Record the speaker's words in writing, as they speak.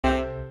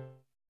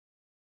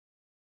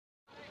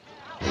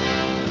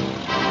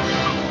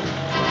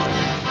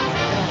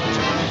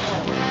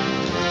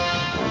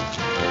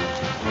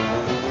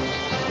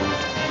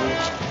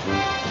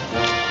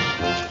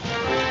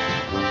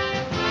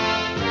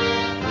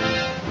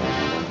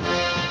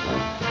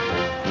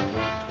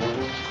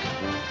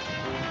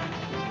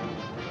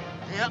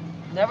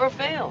Never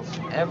fails.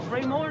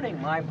 Every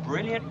morning, my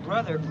brilliant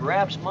brother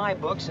grabs my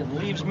books and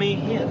leaves me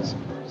his.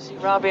 See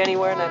Robbie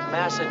anywhere in that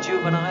mass of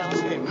juveniles?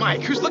 Hey,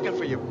 Mike, who's looking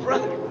for your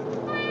brother?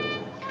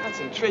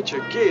 Concentrate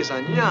your gaze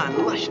on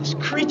yon luscious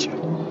creature.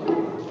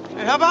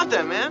 Hey, how about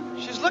that, man?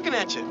 She's looking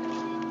at you.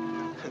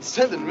 And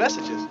sending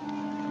messages. A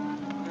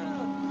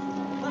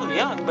little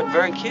young, but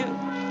very cute.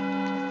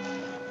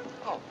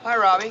 Oh, hi,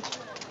 Robbie.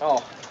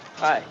 Oh,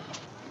 hi.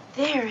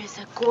 There is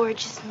a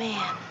gorgeous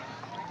man.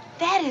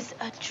 That is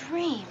a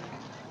dream.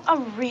 A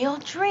real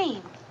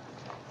dream.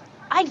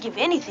 I'd give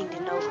anything to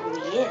know who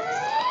he is.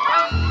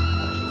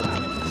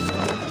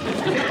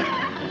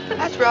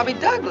 That's Robbie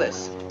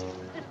Douglas.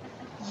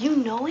 You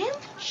know him?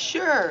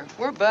 Sure,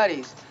 we're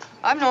buddies.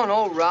 I've known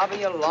old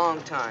Robbie a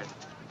long time.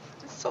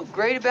 What's so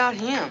great about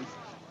him?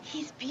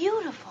 He's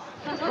beautiful.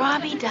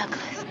 Robbie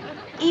Douglas.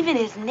 Even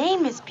his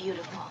name is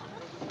beautiful.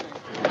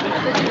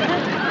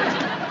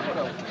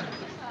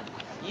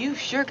 You've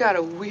sure got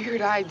a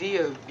weird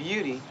idea of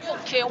beauty.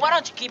 Okay, why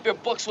don't you keep your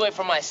books away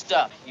from my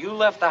stuff? You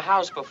left the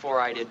house before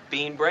I did,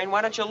 Bean Brain.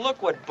 Why don't you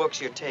look what books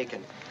you're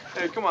taking?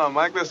 Hey, come on,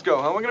 Mike, let's go,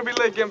 huh? We're gonna be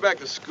late getting back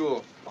to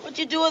school. What'd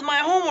you do with my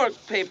homework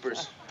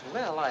papers?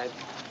 Well, I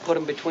put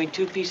them between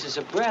two pieces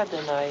of bread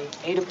and I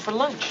ate them for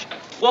lunch.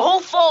 Well,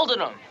 who folded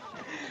them?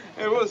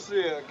 Hey, we'll see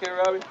you, okay,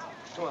 Robbie?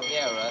 Come on.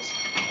 Yeah, Russ.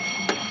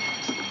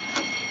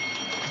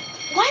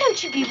 Why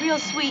don't you be real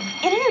sweet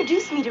and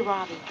introduce me to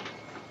Robbie?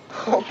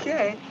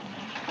 Okay.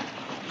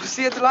 We'll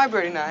see you at the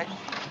library tonight.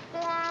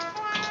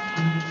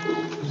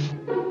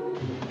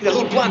 Hey, that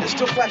little blonde is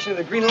still flashing in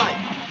the green light.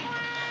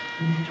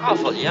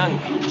 Awful young,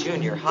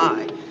 junior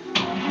high.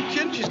 You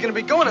kidding? She's gonna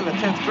be going in the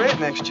 10th grade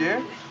next year.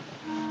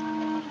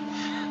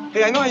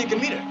 Hey, I know how you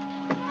can meet her.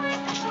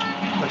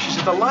 Look, she's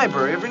at the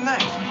library every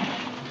night.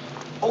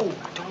 Oh,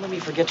 don't let me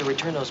forget to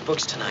return those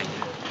books tonight.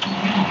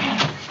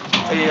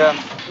 Hey,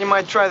 you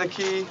might try the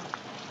key.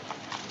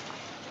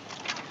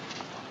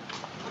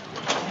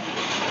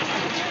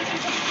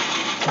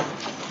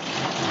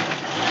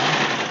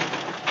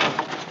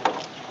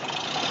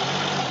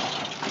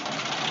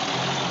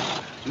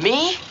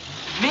 Me?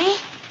 Me?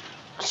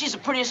 She's the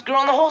prettiest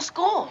girl in the whole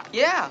school.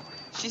 Yeah,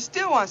 she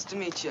still wants to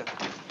meet you.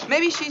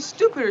 Maybe she's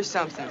stupid or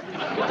something.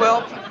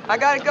 Well, I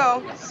gotta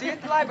go. See you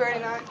at the library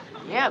tonight.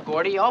 Yeah,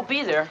 Gordy, I'll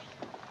be there.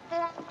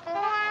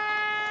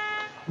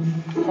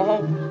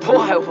 Oh,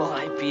 boy, will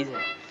I be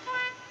there.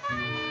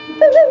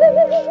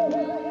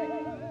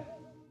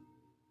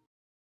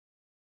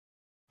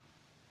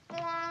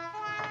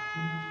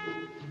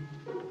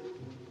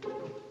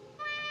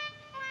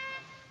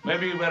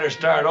 Maybe you better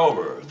start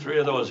over. 3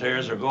 of those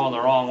hairs are going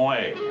the wrong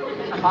way.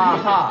 Ha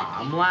ha,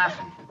 I'm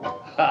laughing. Ha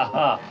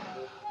ha.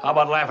 How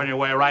about laughing your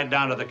way right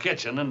down to the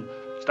kitchen and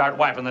start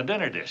wiping the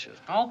dinner dishes?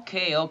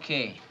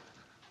 Okay.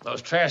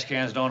 Those trash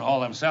cans don't haul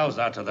themselves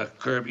out to the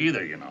curb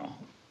either, you know.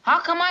 How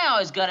come I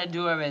always gotta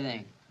do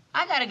everything?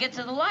 I gotta get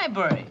to the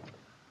library.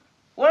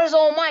 Where's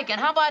old Mike,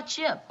 and how about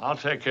Chip? I'll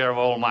take care of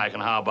old Mike,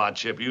 and how about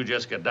Chip? You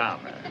just get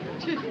down there.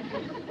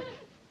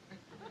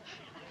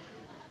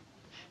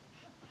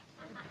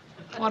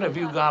 What have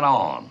you got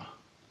on?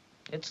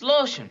 It's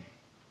lotion.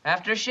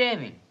 After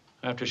shaving.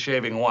 After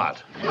shaving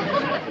what?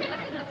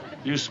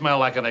 You smell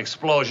like an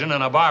explosion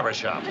in a barber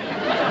shop.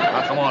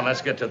 Now, come on,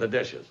 let's get to the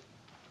dishes.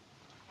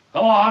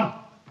 Come on.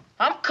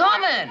 I'm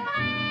coming.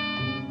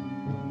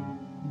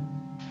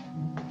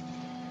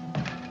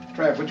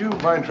 Tramp, would you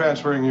mind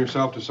transferring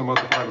yourself to some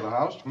other part of the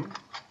house?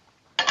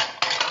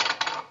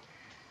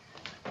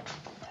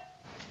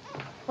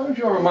 Why don't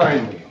you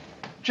remind me?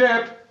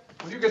 Chip,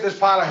 will you get this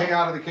pile of hay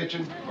out of the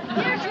kitchen?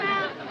 Here,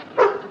 Tramp.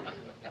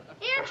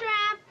 Here,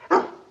 Tramp.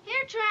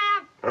 Here,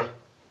 Tramp.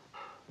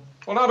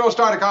 Well, now don't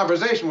start a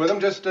conversation with him.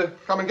 Just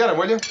come and get him,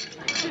 will you?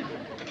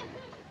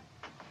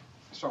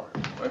 Sorry,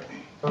 boy.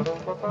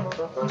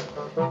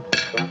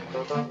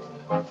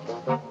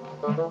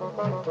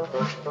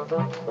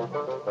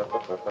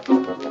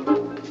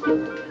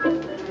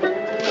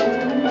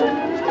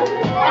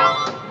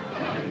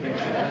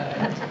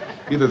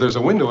 Either there's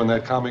a window in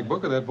that comic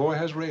book or that boy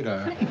has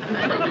radar.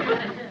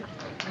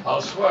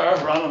 I'll swear,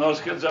 rounding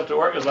those kids up to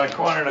work is like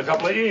cornering a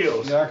couple of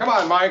eels. Yeah, come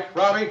on, Mike,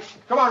 Robbie.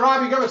 Come on,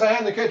 Robbie, give us a hand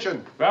in the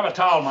kitchen. Grab a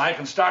towel, Mike,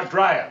 and start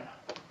drying.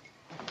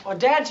 Oh,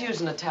 Dad's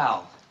using a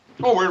towel.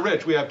 Oh, we're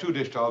rich. We have 2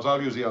 dish towels.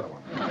 I'll use the other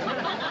one.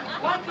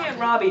 Why can't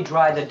Robbie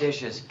dry the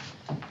dishes?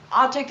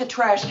 I'll take the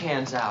trash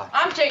cans out.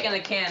 I'm taking the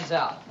cans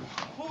out.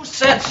 Who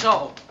said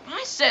so?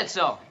 I said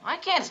so. I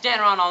can't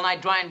stand around all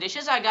night drying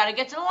dishes. I gotta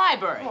get to the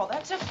library. Well,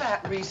 that's a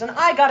fat reason.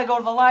 I gotta go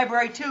to the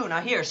library, too. Now,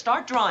 here,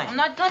 start drying. I'm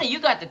not gonna. You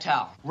got the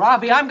towel.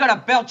 Robbie, I'm gonna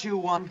belt you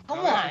one. Go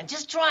on,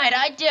 just try it.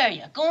 I dare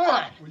you. Go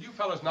on. Will you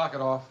fellas knock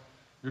it off?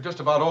 You're just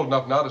about old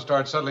enough now to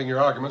start settling your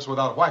arguments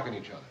without whacking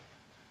each other.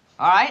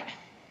 All right.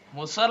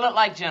 We'll settle it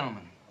like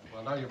gentlemen.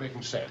 Well, now you're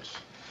making sense.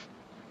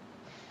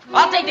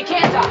 I'll take the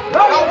cans out.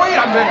 No, wait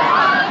a minute.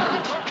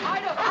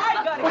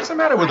 What's the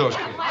matter with those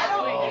kids?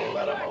 Oh,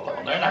 let them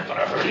alone. They're not going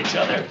to hurt each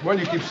other. Well,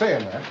 you keep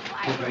saying that.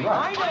 You're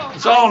right.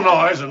 It's all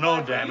noise and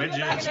no damage.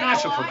 It's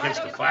natural for kids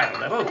to fight a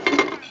little.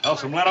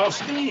 Helps them let off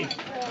steam.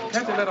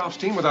 Can't they let off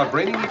steam without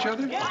braining each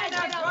other?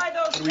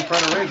 What are we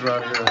trying to raise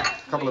around here? A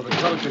couple of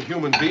intelligent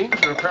human beings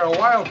or a pair of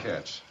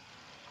wildcats?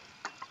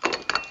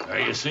 There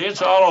you see,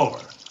 it's all over.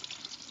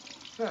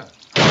 Yeah.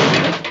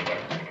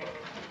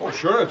 Oh,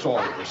 sure, it's all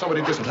over.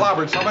 Somebody just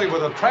clobbered somebody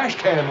with a trash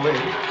can lid.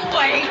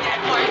 Wait,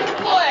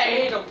 Edward,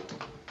 wait!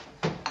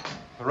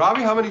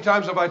 Robbie, how many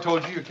times have I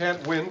told you you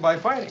can't win by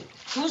fighting?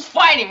 Who's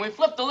fighting? We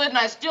flipped the lid and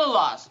I still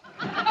lost.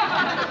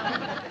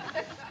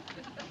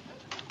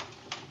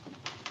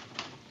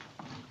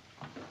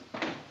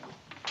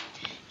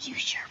 You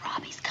sure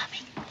Robbie's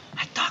coming?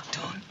 I talked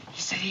to him.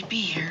 He said he'd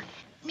be here.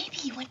 Maybe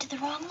he went to the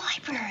wrong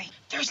library.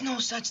 There's no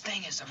such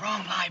thing as the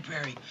wrong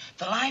library.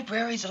 The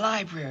library's a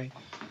library.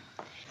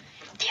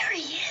 There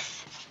he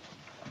is.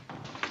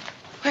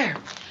 Where?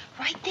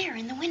 Right there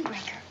in the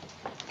windbreaker.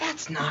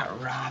 That's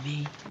not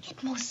Robbie.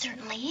 It most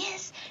certainly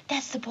is.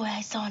 That's the boy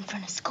I saw in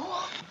front of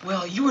school.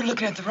 Well, you were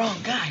looking at the wrong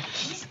guy.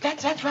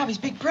 That's Robbie's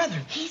big brother.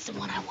 He's the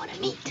one I want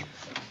to meet.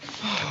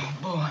 Oh,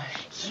 boy.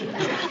 You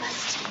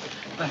promised.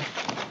 But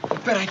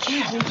I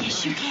can't. Oh,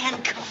 yes, you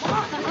can. Come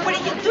on. What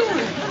are you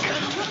doing?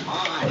 Come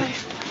on.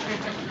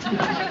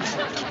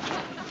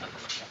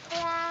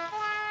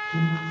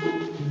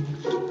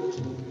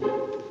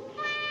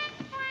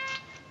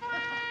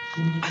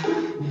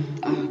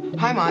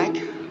 Hi, Mike.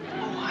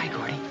 Oh, hi,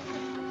 Gordy.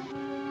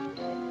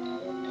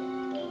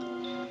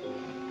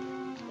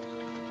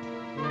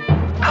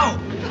 Ow!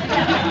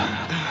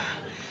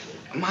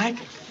 Mike,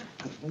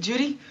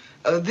 Judy,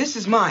 this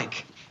is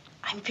Mike.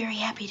 I'm very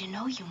happy to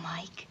know you,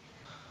 Mike.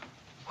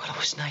 Well, it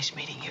was nice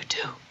meeting you,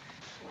 too.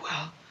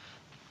 Well,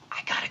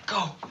 I gotta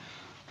go.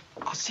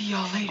 I'll see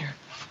y'all later.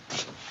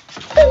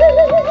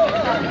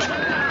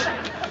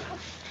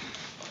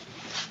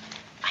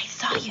 I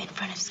saw you in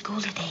front of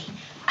school today.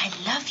 I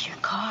love your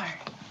car.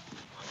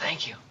 Well,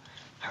 thank you.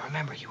 I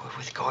remember you were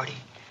with Gordy.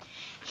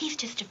 He's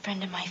just a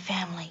friend of my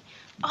family.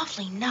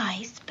 Awfully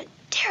nice, but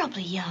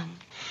terribly young.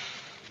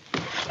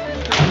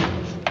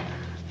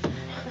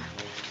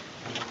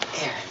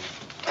 Here,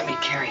 let me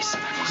carry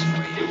some of this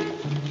for you.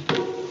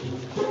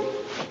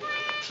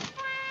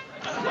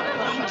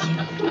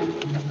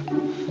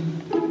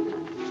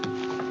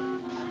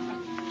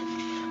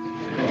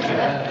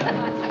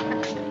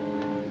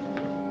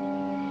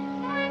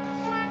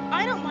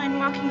 I don't mind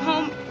walking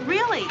home,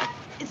 really.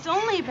 It's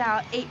only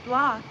about 8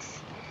 blocks.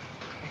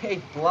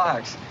 8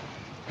 blocks?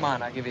 Come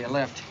on, I'll give you a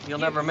lift. You'll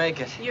never make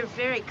it. You're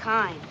very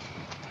kind.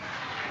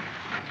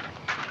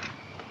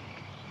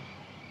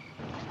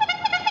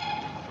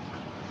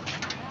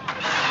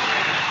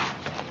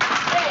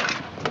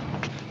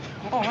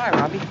 Oh, hi,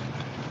 Robbie.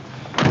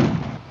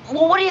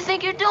 Well, what do you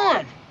think you're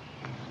doing?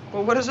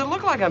 Well, what does it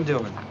look like I'm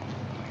doing?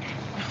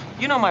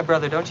 You know my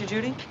brother, don't you,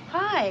 Judy?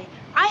 Hi.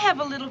 I have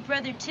a little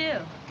brother, too.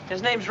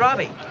 His name's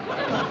Robbie.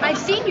 I've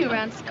seen you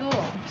around school.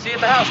 See you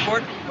at the house,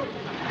 Sport.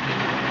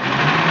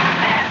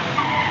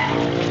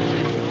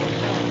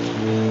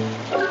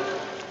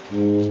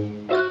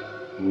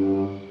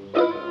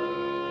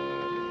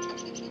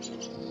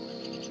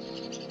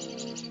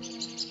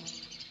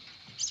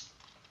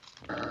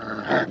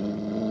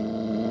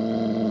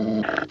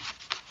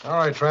 All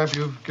right, Tramp,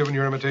 you've given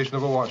your imitation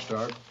of a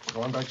watchdog.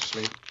 Go on back to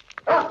sleep.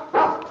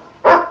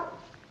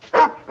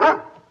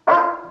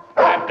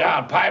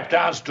 Pipe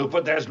down,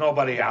 stupid. There's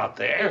nobody out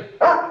there.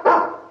 What's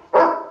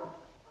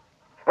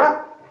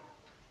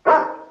the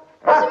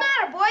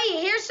matter, boy? You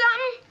hear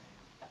something?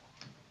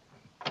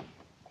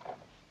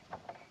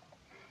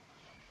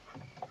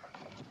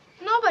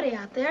 Nobody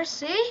out there,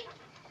 see?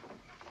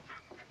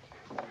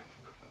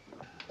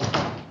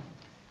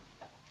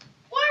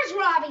 Where's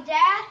Robbie,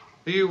 Dad?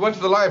 He went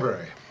to the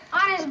library.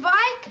 On his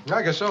bike?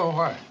 I guess so.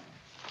 Why?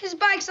 His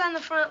bike's on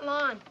the front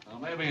lawn. Well,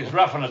 maybe he's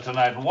roughing it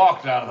tonight and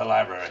walked down to the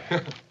library.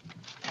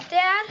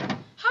 Dad,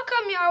 how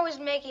come you're always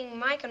making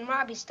Mike and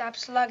Robbie stop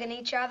slugging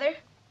each other?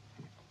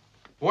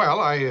 Well,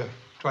 I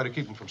try to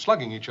keep them from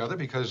slugging each other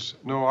because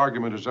no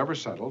argument is ever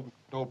settled,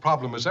 no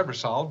problem is ever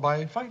solved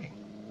by fighting.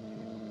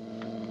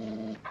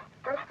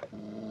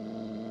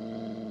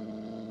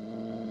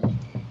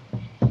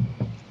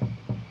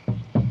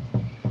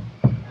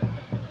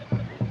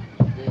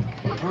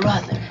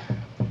 Brother.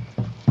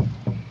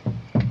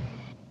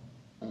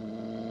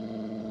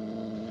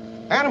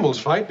 Animals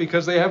fight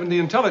because they haven't the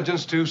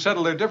intelligence to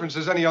settle their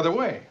differences any other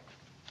way.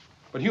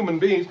 But human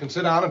beings can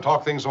sit down and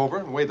talk things over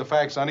and weigh the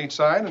facts on each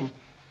side and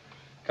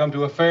come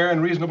to a fair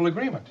and reasonable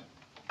agreement.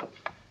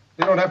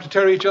 They don't have to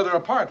tear each other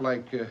apart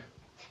like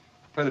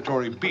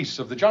predatory beasts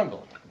of the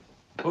jungle.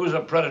 Who's a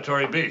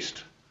predatory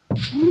beast?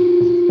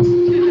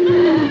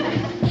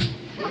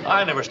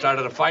 I never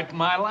started a fight in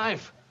my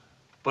life.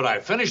 But I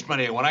finished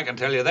many a one, I can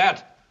tell you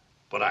that.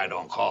 But I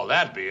don't call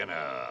that being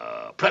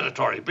a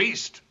predatory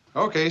beast.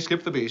 Okay,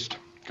 skip the beast.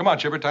 Come on,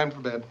 Chipper, time for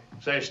bed.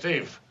 Say,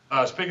 Steve,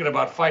 Speaking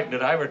about fighting,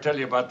 did I ever tell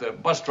you about the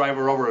bus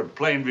driver over at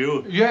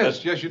Plainview?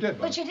 Yes, yes, you did,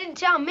 Bob. But you didn't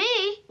tell me.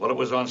 Well, it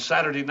was on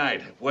Saturday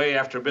night, way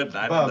after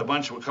midnight, Bob. and the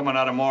bunch were coming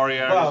out of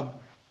Moriarty's.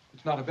 Bob,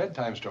 it's not a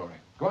bedtime story.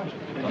 Go on.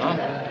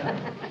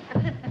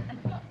 Huh?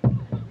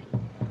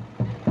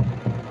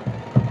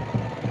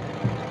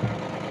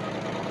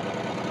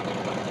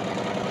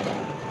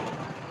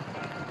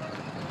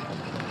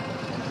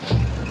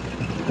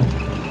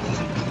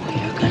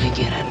 You're gonna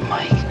get it,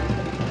 Mike.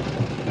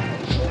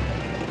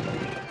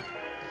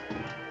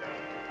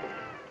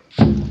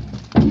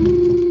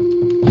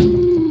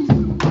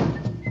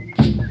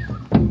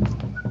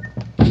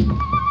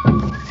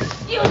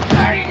 You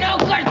dirty,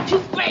 no-good,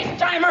 two-faced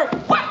timer!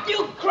 What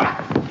you crap!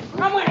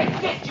 I'm gonna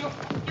get you!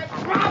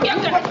 You're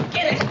gonna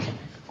get it!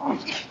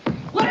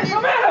 What is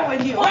the matter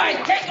with you? Why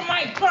taking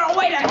my girl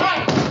away to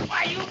hell?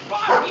 Why, you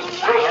bought, you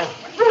liar!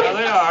 There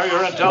they are.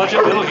 You're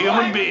intelligent little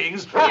human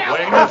beings,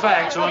 weighing the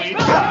facts on each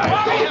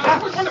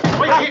side.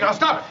 Wait, now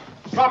stop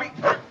it. Robbie,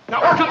 now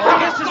come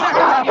on.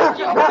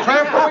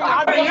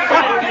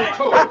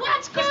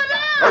 What's going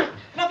on?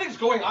 Nothing's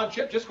going on,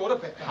 Chip. Just go to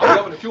bed. I'll be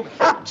up in a few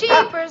minutes.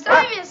 Jeepers,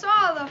 I miss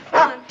all the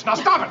fun. Now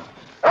stop it.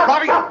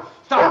 Robbie,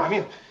 stop it. I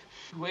mean,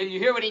 Well, you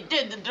hear what he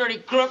did, the dirty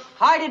crook?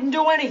 I didn't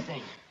do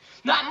anything.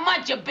 Not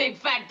much, you big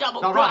fat now,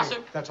 double-crosser.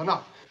 Robbie, that's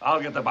enough.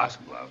 I'll get the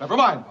boxing gloves. Never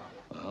mind,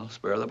 Bob. Well,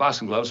 spare the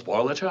boxing gloves,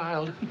 spoil the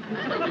child.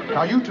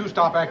 Now, you two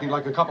stop acting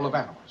like a couple of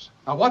animals.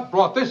 Now, what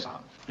brought this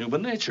on?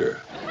 Human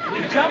nature.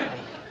 He jumped me.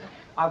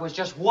 I was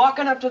just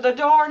walking up to the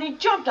door and he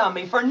jumped on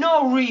me for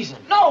no reason.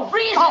 No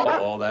reason!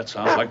 Oh, that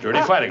sounds like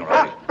dirty fighting,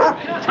 Robbie.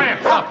 Tramp,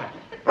 stop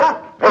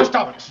that. Just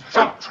stop it.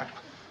 Shut up, Tramp.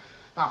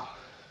 Now,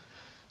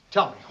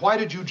 tell me, why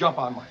did you jump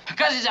on Mike?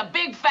 Because he's a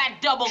big fat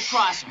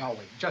double-crosser. Now, wait,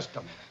 just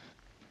a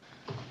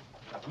minute.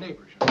 Got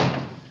neighbors, you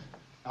know.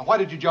 Now, why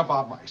did you jump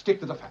on Mike?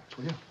 Stick to the facts,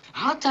 will you?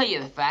 I'll tell you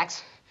the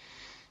facts.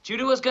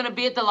 Judy was going to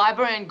be at the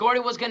library and Gordy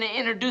was going to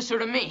introduce her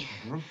to me.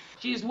 Mm-hmm.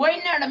 She was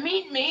waiting there to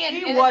meet me and...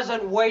 He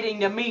wasn't waiting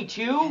to meet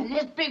you. And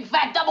this big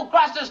fat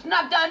double-crosser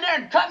snuck down there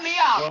and cut me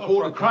out.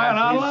 Hold it, Crying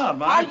out loud,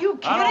 Mike. Are you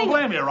I don't kidding?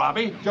 blame you,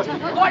 Robbie.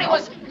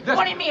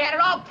 Gordy and me had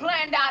it all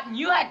planned out and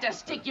you had to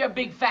stick your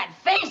big fat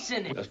face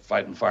in it. Just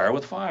fighting fire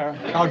with fire.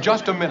 Now,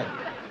 just a minute.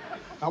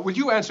 Now, will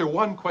you answer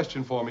one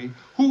question for me?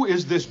 Who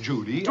is this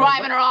Judy?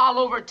 Driving her all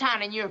over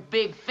town in your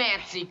big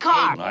fancy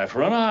car. An eye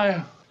for an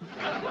eye.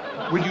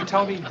 Will you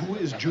tell me who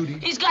is Judy?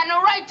 He's got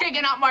no right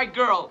taking out my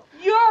girl.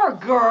 Your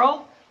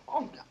girl?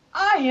 Oh,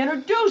 I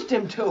introduced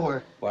him to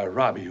her. Why,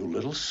 Robbie, you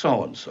little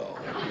so-and-so.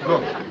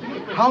 Look,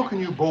 how can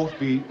you both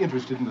be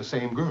interested in the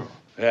same girl?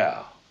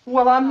 Yeah,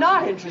 Well, I'm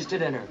not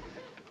interested in her.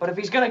 But if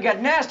he's gonna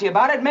get nasty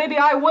about it, maybe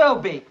I will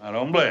be. I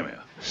don't blame you.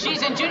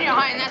 She's in junior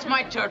high and that's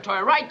my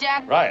territory. Right,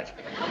 Dad? Right.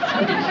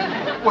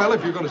 Well,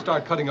 if you're going to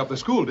start cutting up the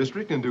school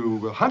district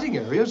into hunting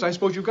areas, I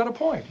suppose you've got a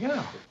point,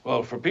 yeah.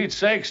 Well, for Pete's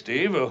sake,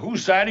 Steve,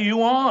 whose side are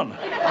you on?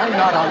 I'm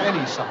not on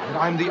any side.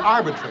 I'm the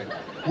arbitrator.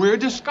 We're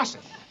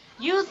discussing.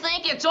 You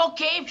think it's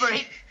okay for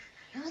him...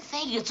 You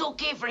think it's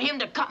okay for him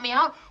to cut me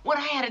out when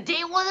I had a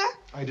date with her?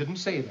 I didn't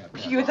say that.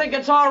 Pat. You think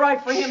it's all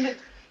right for him to...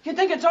 You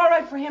think it's all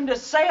right for him to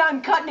say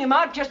I'm cutting him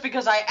out just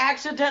because I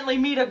accidentally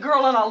meet a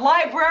girl in a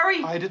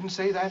library? I didn't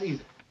say that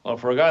either. Well,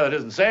 for a guy that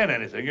isn't saying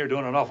anything, you're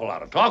doing an awful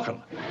lot of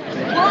talking.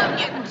 Well, I'm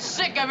getting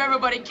sick of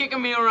everybody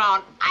kicking me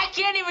around. I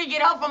can't even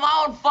get help from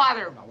my own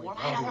father. Well,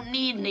 I don't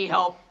need any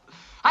help.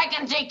 I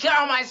can take care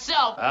of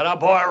myself. Atta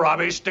boy,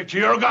 Robbie, stick to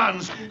your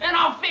guns. And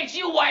I'll fix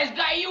you, wise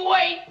guy. You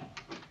wait.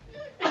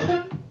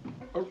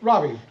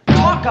 Robbie.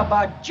 Talk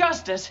about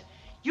justice.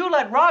 You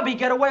let Robbie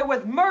get away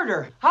with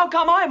murder. How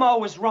come I'm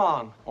always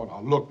wrong? Oh, now,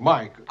 look,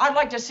 Mike. I'd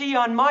like to see you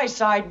on my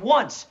side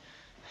once.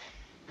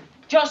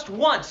 Just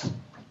once.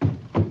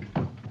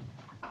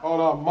 Oh,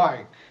 now,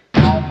 Mike.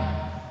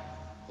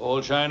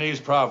 Old Chinese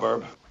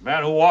proverb.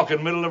 Man who walk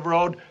in middle of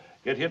road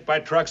get hit by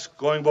trucks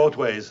going both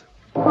ways.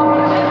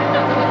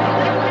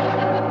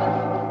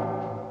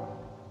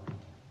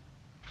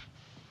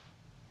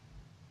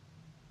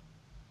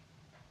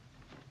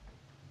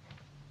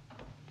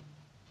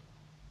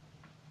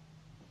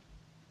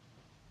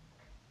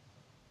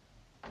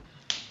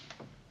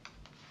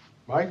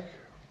 Mike?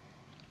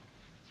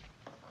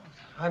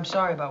 I'm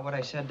sorry about what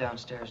I said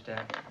downstairs,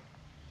 Dad.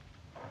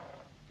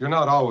 You're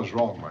not always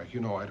wrong, Mike. You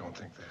know I don't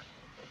think that.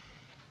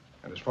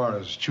 And as far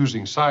as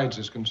choosing sides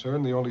is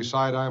concerned, the only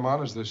side I'm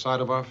on is the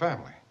side of our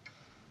family.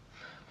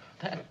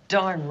 That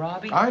darn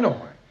Robbie. I know,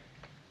 Mike.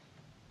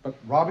 But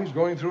Robbie's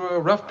going through a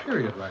rough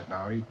period right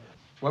now.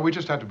 Well, we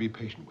just have to be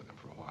patient with him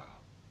for a while.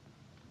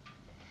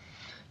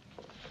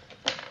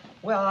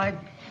 Well, I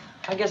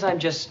guess I'm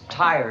just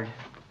tired.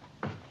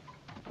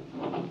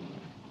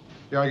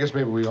 Yeah, I guess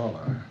maybe we all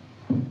are.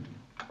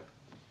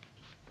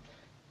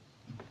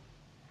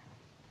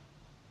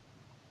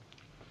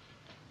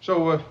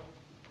 So,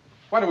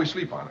 why don't we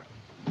sleep on it?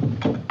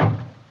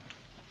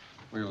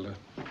 We'll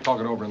talk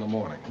it over in the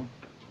morning.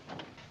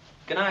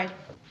 Good night.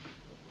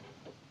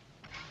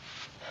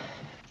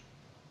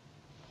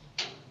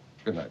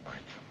 Good night, Mike.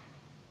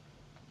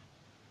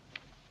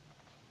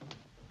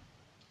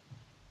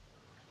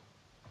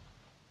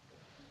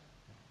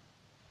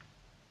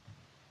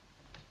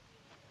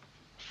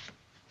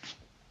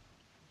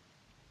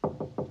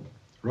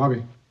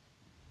 Robbie.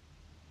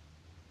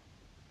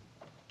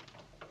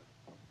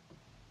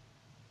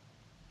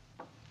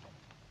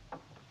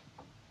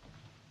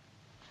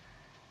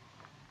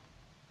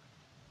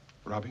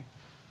 Robbie,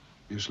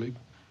 you asleep?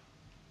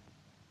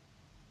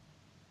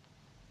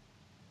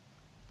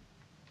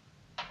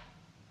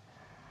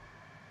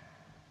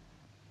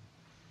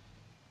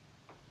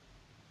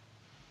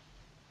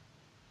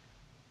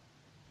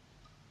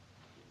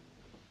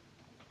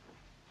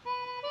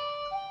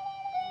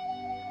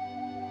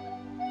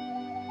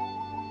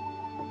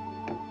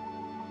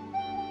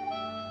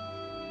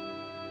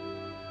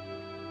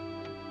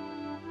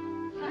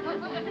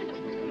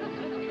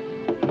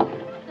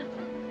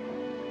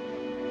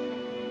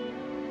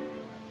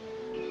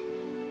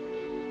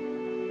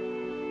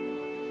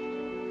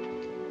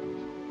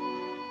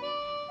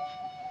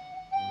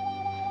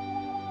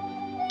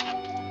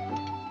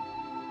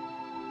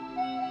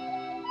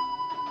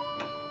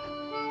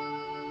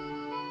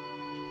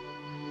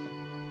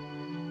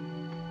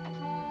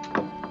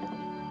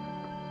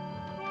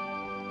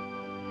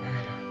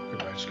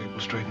 Sleep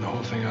will straighten the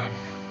whole thing out.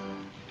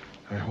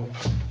 I hope.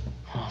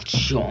 I'll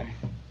show him.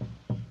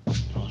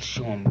 I'll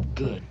show him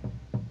good.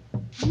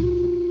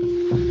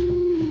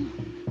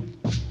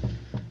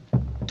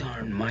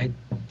 Darn Mike.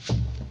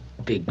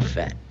 Big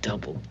fat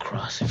double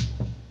crosser.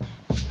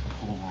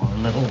 Oh, a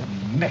little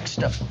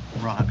mixed up,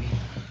 Robbie.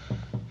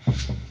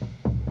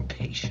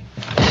 Patient.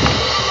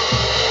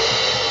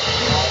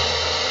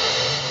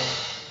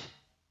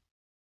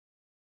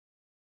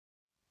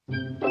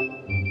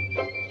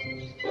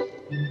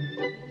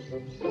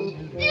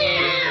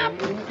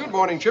 Good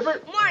morning,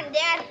 Chipper. Morning,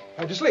 Dad.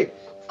 How'd you sleep?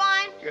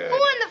 Fine. Good. Who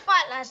won the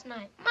fight last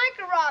night? Mike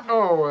or Robbie?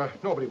 Oh,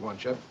 nobody won,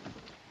 Chip.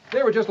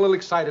 They were just a little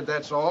excited,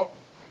 that's all.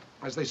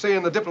 As they say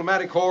in the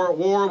diplomatic corps,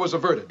 war was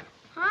averted.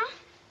 Huh?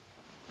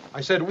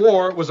 I said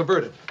war was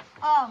averted.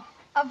 Oh,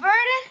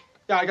 averted?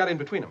 Yeah, I got in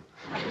between them.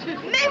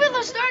 Maybe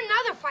they'll start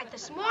another fight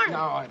this morning. No,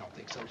 I don't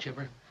think so,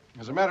 Chipper.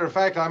 As a matter of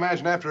fact, I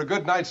imagine after a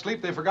good night's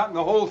sleep, they've forgotten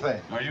the whole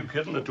thing. Are you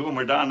kidding? The two of them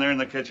are down there in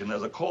the kitchen.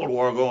 There's a Cold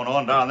War going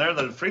on down there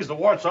that'd freeze the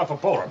warts off a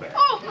polar bear.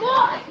 Oh,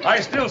 boy!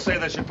 I still say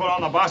they should put on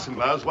the boxing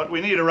gloves. What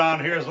we need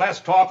around here is less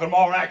talk and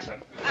more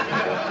action.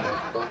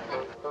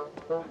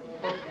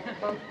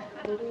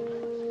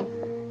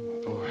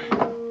 Boy.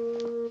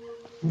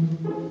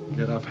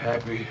 Get up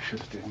happy, should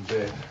have stayed in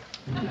bed.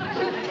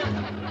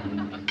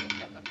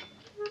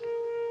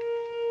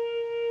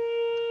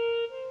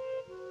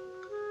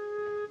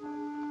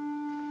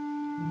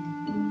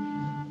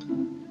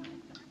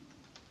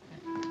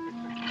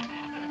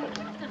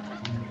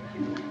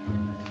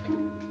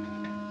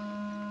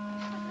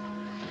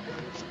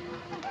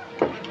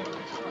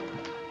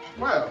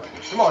 Well,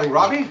 good morning,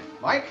 Robbie.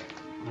 Mike.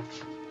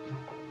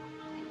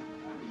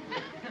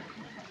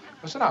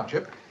 Well, sit down,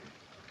 Chip.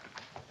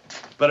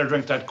 Better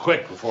drink that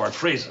quick before it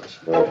freezes.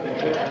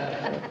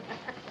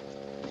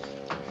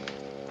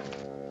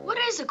 What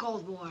is the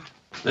Cold War?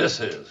 This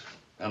is.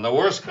 And the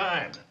worst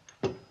kind.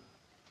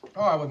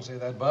 Oh, I wouldn't say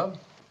that, Bub.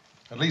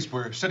 At least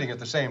we're sitting at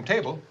the same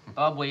table.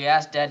 Bub, will you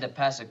ask Dad to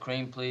pass the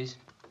cream, please?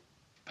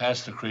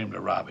 Pass the cream to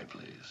Robbie,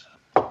 please.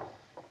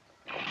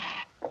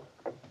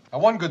 Now,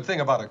 one good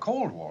thing about a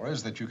Cold War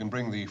is that you can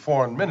bring the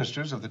foreign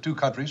ministers of the two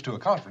countries to a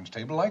conference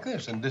table like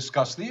this and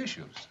discuss the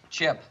issues.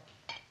 Chip,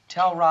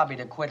 tell Robbie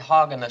to quit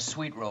hogging the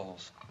sweet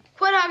rolls.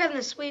 Quit hogging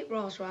the sweet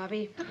rolls,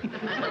 Robbie.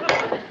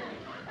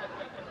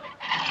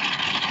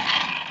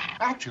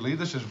 Actually,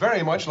 this is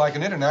very much like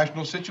an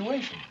international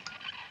situation.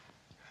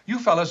 You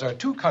fellas are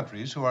two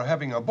countries who are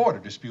having a border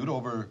dispute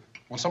over,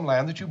 well, some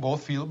land that you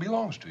both feel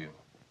belongs to you.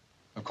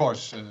 Of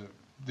course,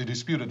 the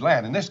disputed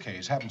land in this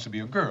case happens to be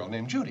a girl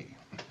named Judy.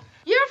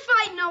 You're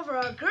fighting over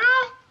a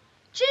girl?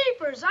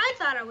 Jeepers, I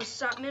thought it was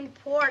something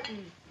important.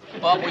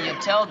 Bub, will you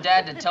tell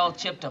Dad to tell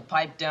Chip to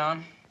pipe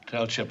down?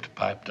 Tell Chip to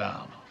pipe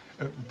down.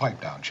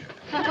 Pipe down, Chip.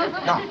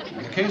 Now,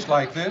 in a case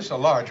like this, a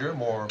larger,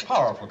 more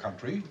powerful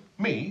country,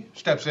 me,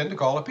 steps in to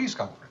call a peace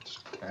conference.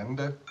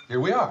 And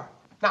here we are.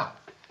 Now,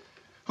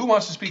 who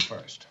wants to speak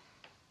first?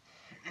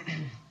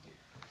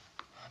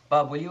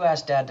 Bub, will you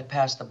ask Dad to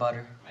pass the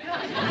butter? You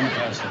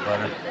pass the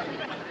butter.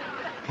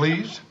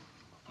 Please?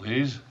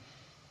 Please?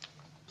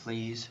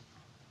 Please.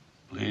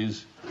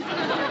 Please?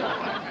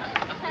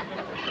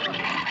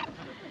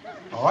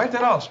 All right,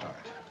 then I'll start.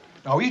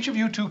 Now, each of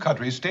you two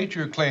countries state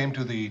your claim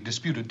to the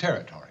disputed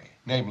territory,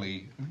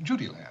 namely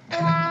Judyland.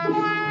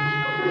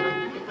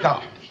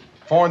 Now,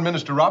 Foreign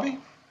Minister Robbie?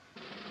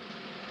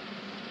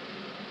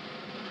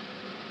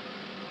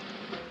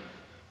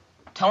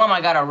 Tell him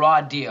I got a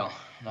raw deal.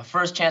 The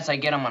first chance I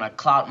get, I'm gonna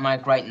clout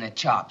Mike right in the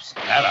chops.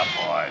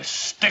 Attaboy.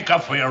 Stick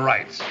up for your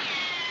rights.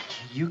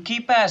 You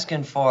keep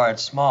asking for it,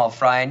 small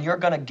fry, and you're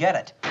gonna get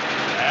it.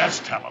 That's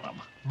telling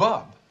them.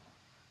 Bub,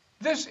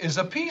 this is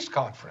a peace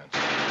conference.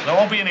 There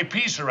won't be any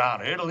peace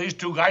around here till these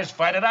two guys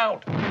fight it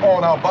out. Oh,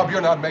 now, Bub, you're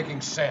not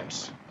making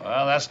sense.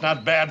 Well, that's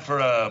not bad for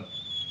a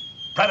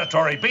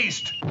predatory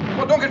beast.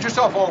 Well, don't get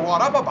yourself all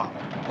wrought up about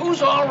it.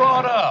 Who's all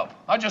wrought up?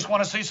 I just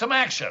want to see some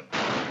action.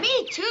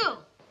 Me too.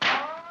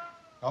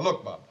 Now,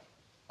 look, Bub,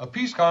 A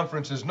peace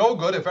conference is no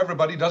good if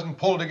everybody doesn't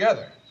pull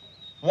together.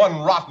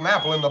 One rotten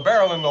apple in the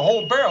barrel and the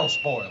whole barrel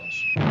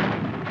spoils.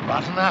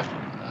 Rotten apple,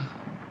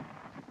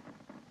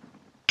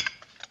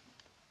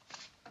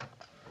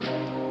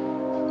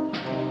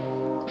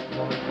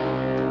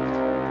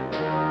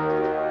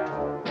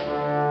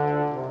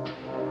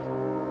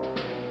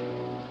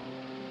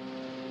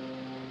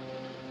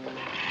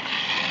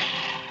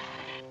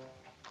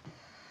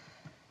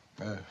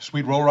 huh?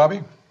 Sweet roll,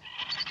 Robbie?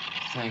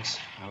 Thanks.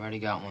 I already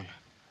got one.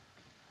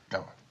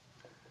 No.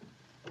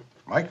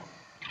 Mike?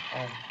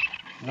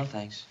 No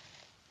thanks.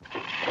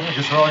 I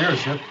guess they're all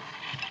yours, Sid.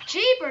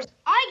 Jeepers,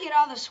 I get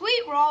all the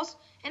sweet rolls,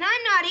 and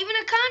I'm not even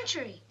a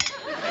country.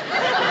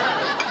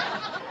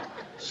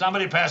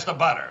 Somebody pass the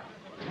butter.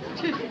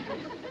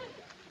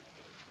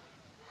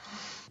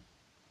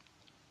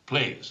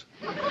 Please.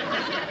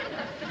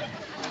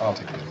 I'll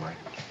take it, Mike.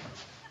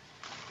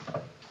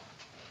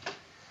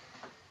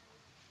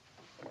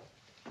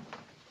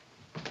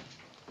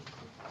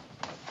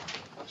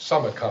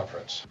 Summit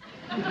conference.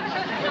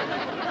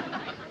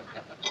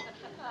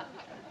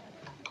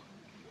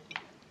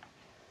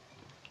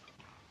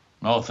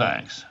 No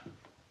thanks.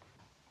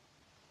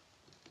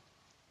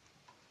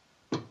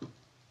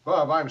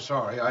 Bob, I'm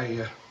sorry.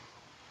 I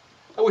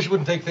wish you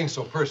wouldn't take things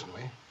so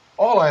personally.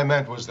 All I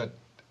meant was that,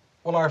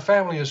 well, our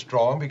family is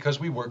strong because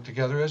we work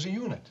together as a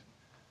unit.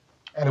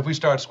 And if we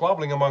start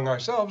squabbling among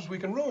ourselves, we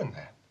can ruin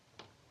that.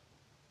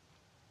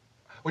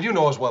 Well, you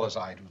know as well as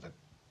I do that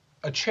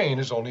a chain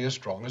is only as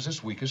strong as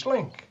its weakest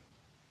link.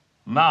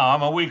 Now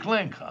I'm a weak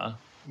link, huh?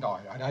 No,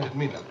 I didn't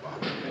mean that,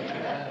 Bob.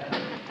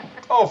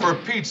 Oh, for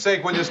Pete's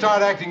sake, will you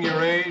start acting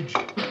your age?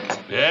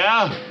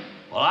 Yeah?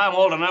 Well, I'm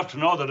old enough to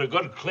know that a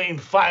good, clean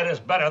fight is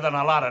better than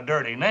a lot of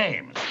dirty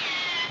names.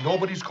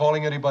 Nobody's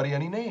calling anybody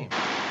any names.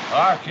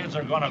 Our kids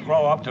are going to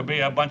grow up to be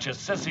a bunch of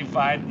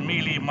sissified,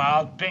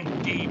 mealy-mouthed,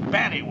 pink-tea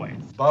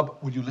pantyweights. Bub,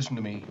 will you listen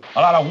to me? A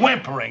lot of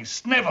whimpering,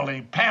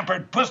 sniveling,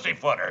 pampered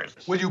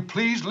pussyfooters. Will you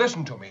please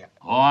listen to me?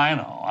 Oh, I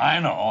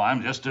know.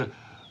 I'm just a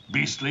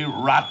beastly,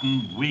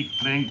 rotten,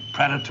 weak-linked,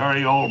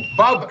 predatory old...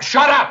 Bub,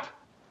 shut up!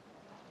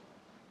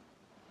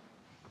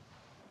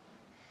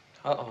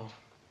 Uh-oh.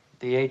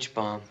 The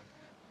H-bomb.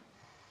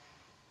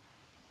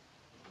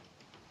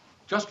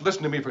 Just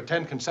listen to me for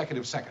 10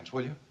 consecutive seconds,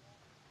 will you?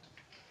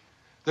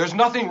 There's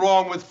nothing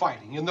wrong with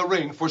fighting in the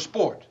ring for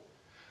sport.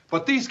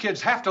 But these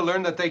kids have to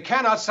learn that they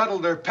cannot settle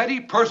their petty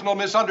personal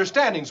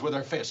misunderstandings with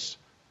their fists.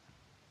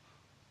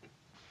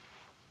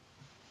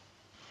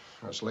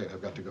 It's late.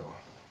 I've got to go.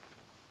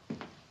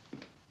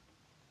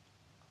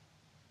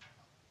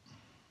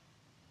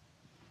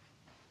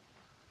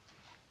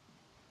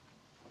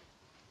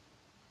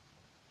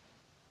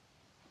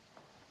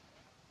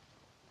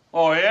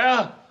 Oh,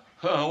 yeah?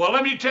 Well,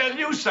 let me tell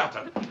you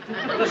something.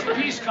 This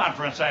peace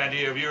conference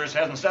idea of yours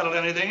hasn't settled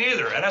anything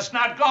either, and it's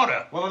not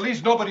gonna. Well, at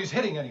least nobody's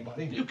hitting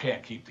anybody. You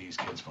can't keep these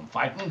kids from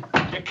fighting.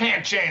 You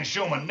can't change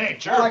human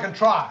nature. Well, I can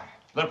try.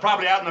 They're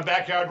probably out in the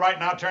backyard right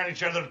now tearing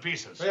each other to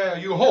pieces. Yeah,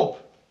 you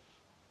hope.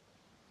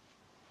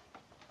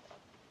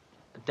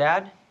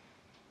 Dad?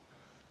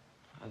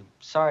 I'm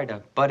sorry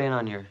to butt in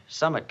on your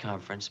summit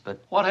conference,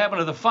 but... What happened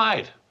to the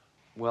fight?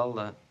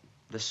 Well,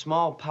 the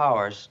small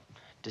powers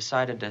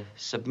decided to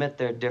submit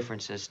their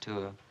differences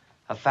to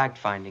a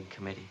fact-finding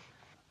committee.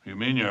 You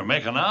mean you're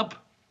making up?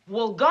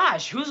 Well,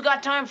 gosh, who's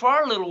got time for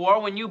our little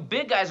war when you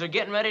big guys are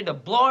getting ready to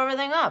blow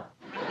everything up?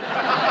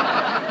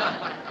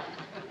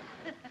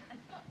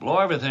 Blow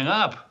everything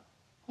up?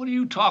 What are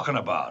you talking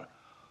about?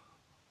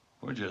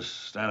 We're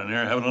just standing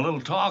here having a little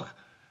talk.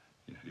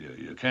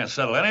 You can't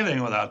settle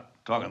anything without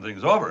talking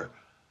things over.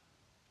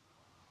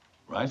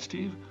 Right,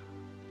 Steve?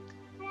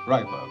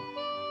 Right, Bub.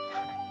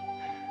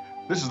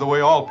 This is the way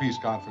all peace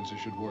conferences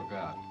should work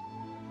out.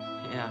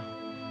 Yeah.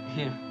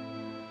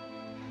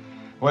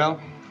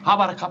 Well, how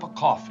about a cup of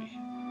coffee?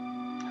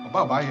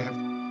 Bub, I have...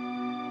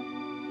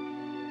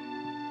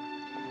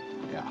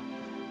 Yeah.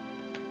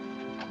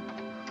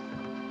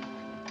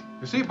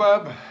 You see,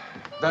 Bub,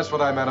 that's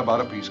what I meant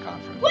about a peace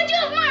conference. Would you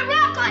have my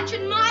rock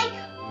luncheon, Mike?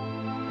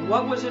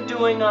 What was it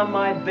doing on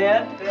my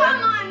bed?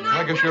 Come on, Mike.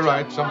 I guess you're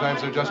right.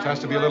 Sometimes there just has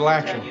to be a little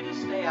action. You to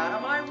stay out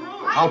of my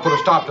room. I'll put a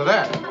stop to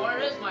that. Where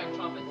is my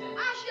trumpet then?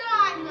 How should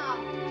I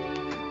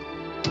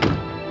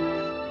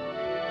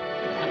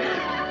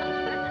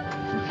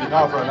know?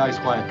 Now for a nice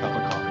quiet cup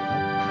of coffee.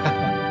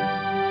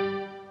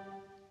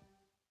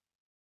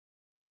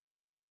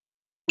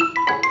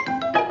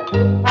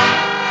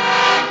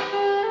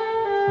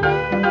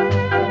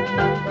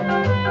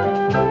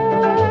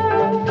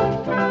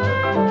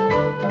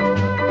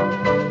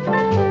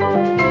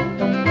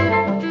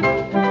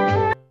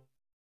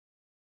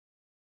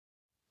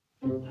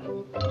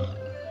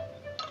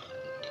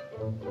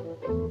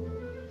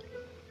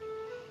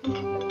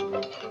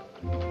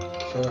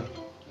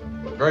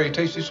 Very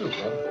tasty soup,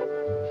 huh?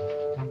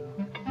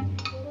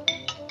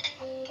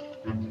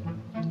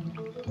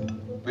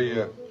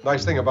 The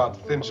nice thing about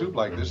thin soup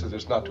like this is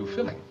it's not too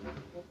filling.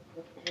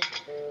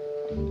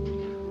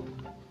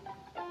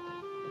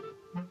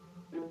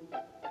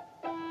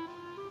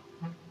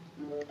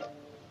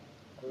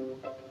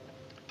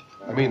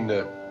 I mean,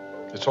 it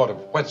sort of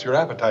whets your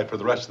appetite for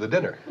the rest of the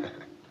dinner.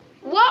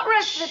 What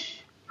rest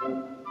of the...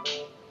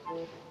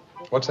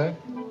 What's that?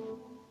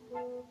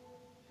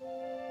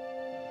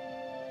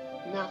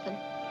 Nothing.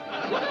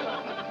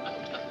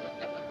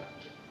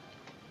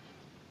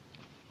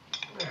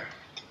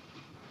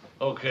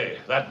 Okay,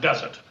 that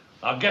does it.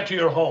 Now get to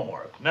your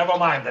homework. Never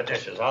mind the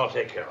dishes. I'll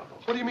take care of them.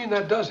 What do you mean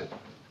that does it?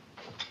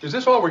 Is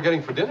this all we're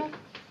getting for dinner?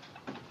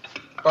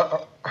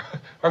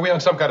 Are we on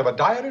some kind of a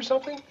diet or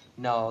something?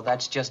 No,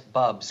 that's just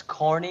Bub's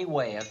corny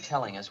way of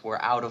telling us we're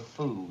out of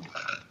food.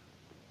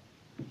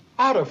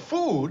 Out of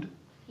food?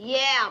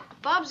 Yeah,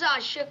 Bub's all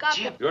shook up.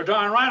 You're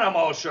darn right I'm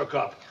all shook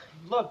up.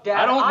 Look, Dad,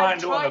 I don't I've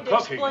mind doing tried the to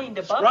cooking, explain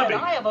to Bub scrubbing,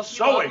 that I have a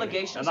few sewing,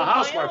 obligations and the of my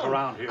housework own.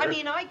 around here. I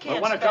mean, I can't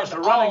But when it comes to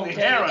spend running all the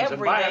day errands and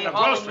every buying day the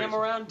hauling groceries, him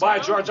around by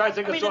town. George, I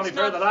think it's only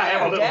fair not that I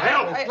have a little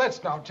Dad. help.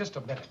 Let's now, just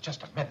a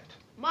minute.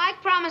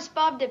 Mike promised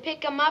Bub to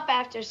pick him up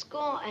after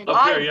school, and...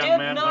 Look here, young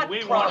man, when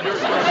we want your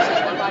services,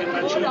 If I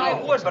could, I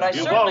would, but I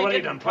You've certainly already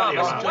didn't done plenty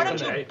promise. around Why here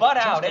don't you today. butt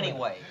out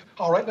anyway?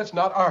 All right, let's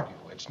not argue.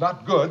 It's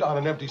not good on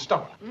an empty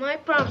stomach.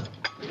 Mike promised...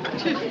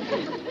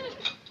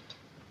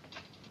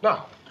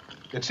 Now,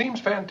 it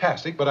seems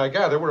fantastic, but I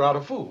gather we're out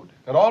of food.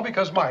 And all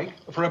because Mike,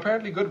 for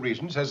apparently good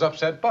reasons, has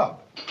upset Bub.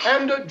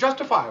 And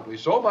justifiably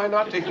so by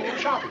not taking him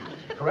shopping.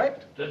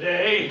 Correct?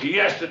 Today,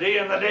 yesterday,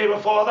 and the day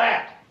before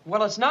that.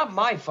 Well, it's not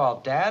my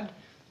fault, Dad.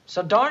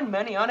 So darn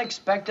many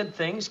unexpected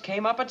things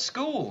came up at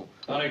school.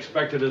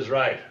 Unexpected is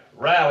right.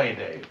 Rally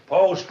day,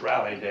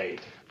 post-rally day,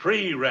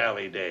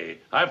 pre-rally day.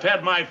 I've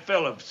had my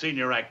fill of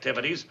senior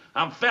activities.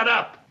 I'm fed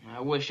up. I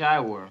wish I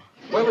were.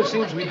 Well, it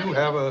seems we do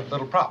have a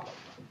little problem.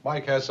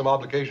 Mike has some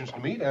obligations to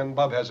meet, and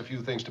Bub has a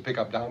few things to pick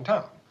up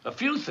downtown. A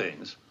few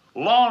things.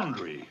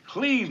 Laundry,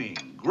 cleaning,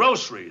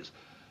 groceries.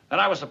 And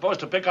I was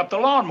supposed to pick up the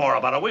lawnmower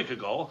about a week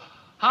ago.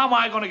 How am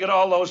I going to get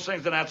all those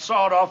things in that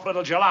sawed-off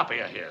little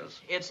jalopy of his?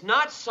 It's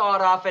not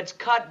sawed off, it's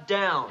cut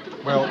down.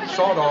 Well,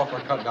 sawed off or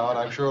cut down,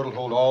 I'm sure it'll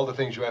hold all the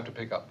things you have to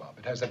pick up, Bub.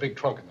 It has a big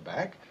trunk in the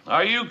back.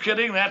 Are you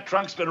kidding? That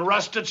trunk's been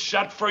rusted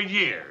shut for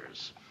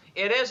years.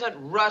 It isn't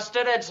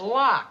rusted, it's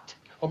locked.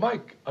 Well,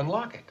 Mike,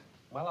 unlock it.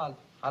 Well,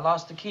 I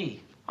lost the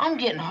key. I'm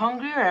getting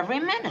hungrier every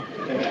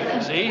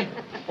minute. See?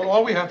 Well,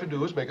 all we have to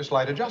do is make a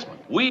slight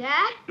adjustment.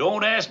 Dad?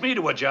 Don't ask me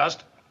to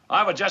adjust.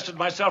 I've adjusted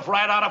myself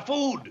right out of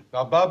food.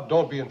 Now, Bub,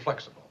 don't be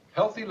inflexible.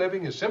 Healthy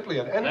living is simply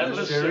an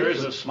endless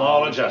series of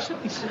small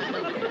adjustments.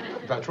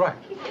 That's right.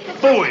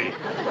 Phooey.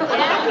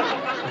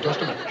 Just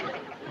a minute.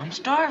 I'm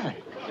starving.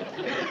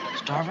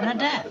 Starving to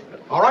death.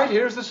 All right,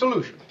 here's the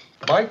solution.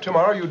 Mike,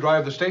 tomorrow you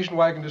drive the station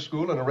wagon to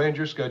school and arrange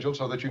your schedule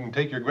so that you can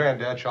take your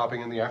granddad shopping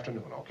in the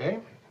afternoon, okay?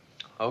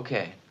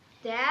 Okay.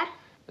 Dad?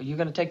 Are you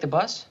going to take the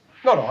bus?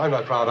 No, I'm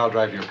not proud. I'll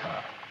drive your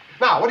car.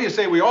 Now, what do you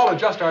say we all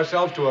adjust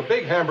ourselves to a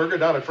big hamburger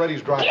down at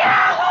Freddy's drive-thru?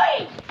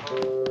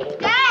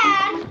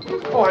 Dad!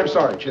 Oh, I'm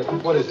sorry, Chip.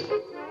 What is it?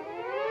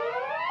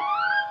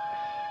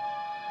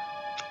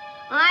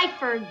 I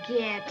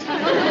forget.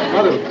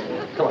 Mother,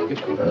 come on, get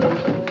your...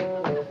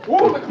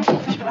 Whoa!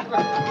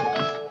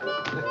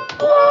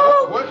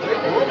 What?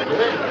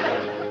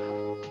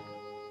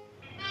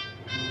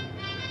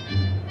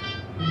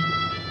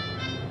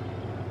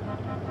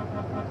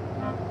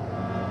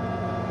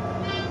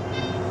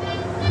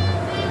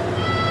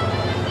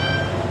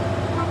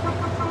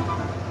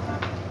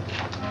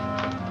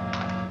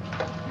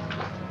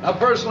 Now,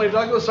 personally,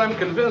 Douglas, I'm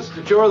convinced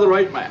that you're the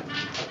right man.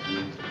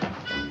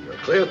 You're a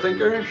clear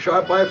thinker,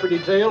 sharp eye for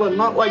detail, and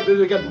not likely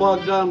to get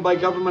bogged down by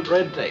government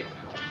red tape.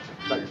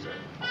 Thank you, sir.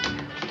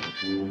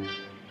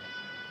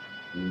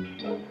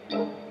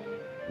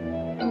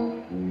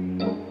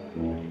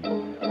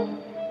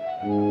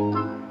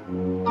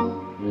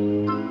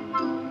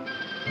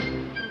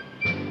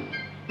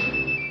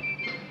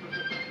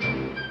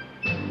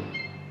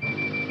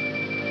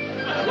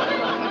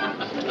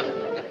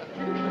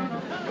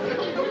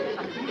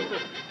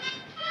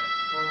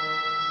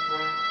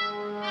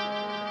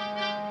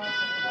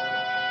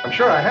 I'm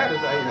sure I had it.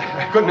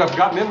 I couldn't have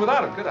gotten in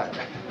without it, could I?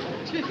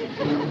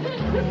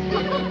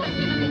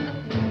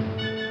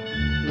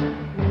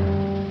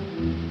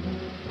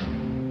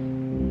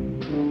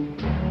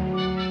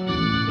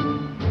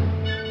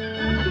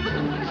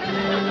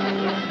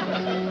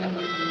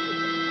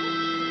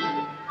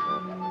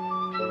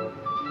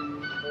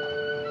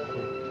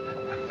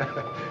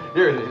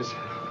 Here it is.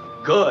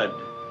 Good.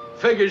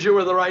 Figures you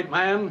were the right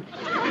man.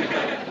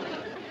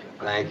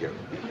 Thank you.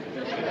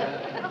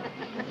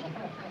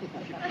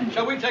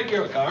 Shall we take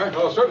your car?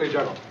 Oh, certainly,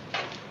 General.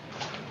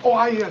 Oh,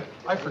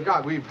 I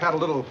forgot. We've had a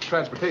little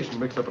transportation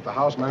mix up at the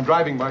house, and I'm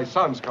driving my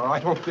son's car. I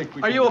don't think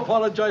we Are can... you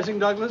apologizing,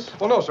 Douglas?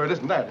 Well, no, sir, it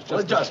isn't that. It's just...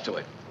 Well, adjust to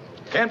it.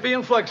 Can't be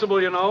inflexible,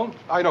 you know.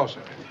 I know,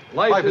 sir.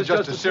 Life is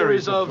just a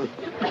series of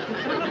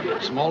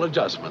small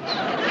adjustments.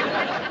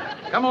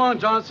 Come on,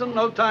 Johnson.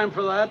 No time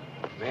for that.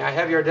 May I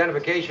have your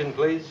identification,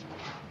 please?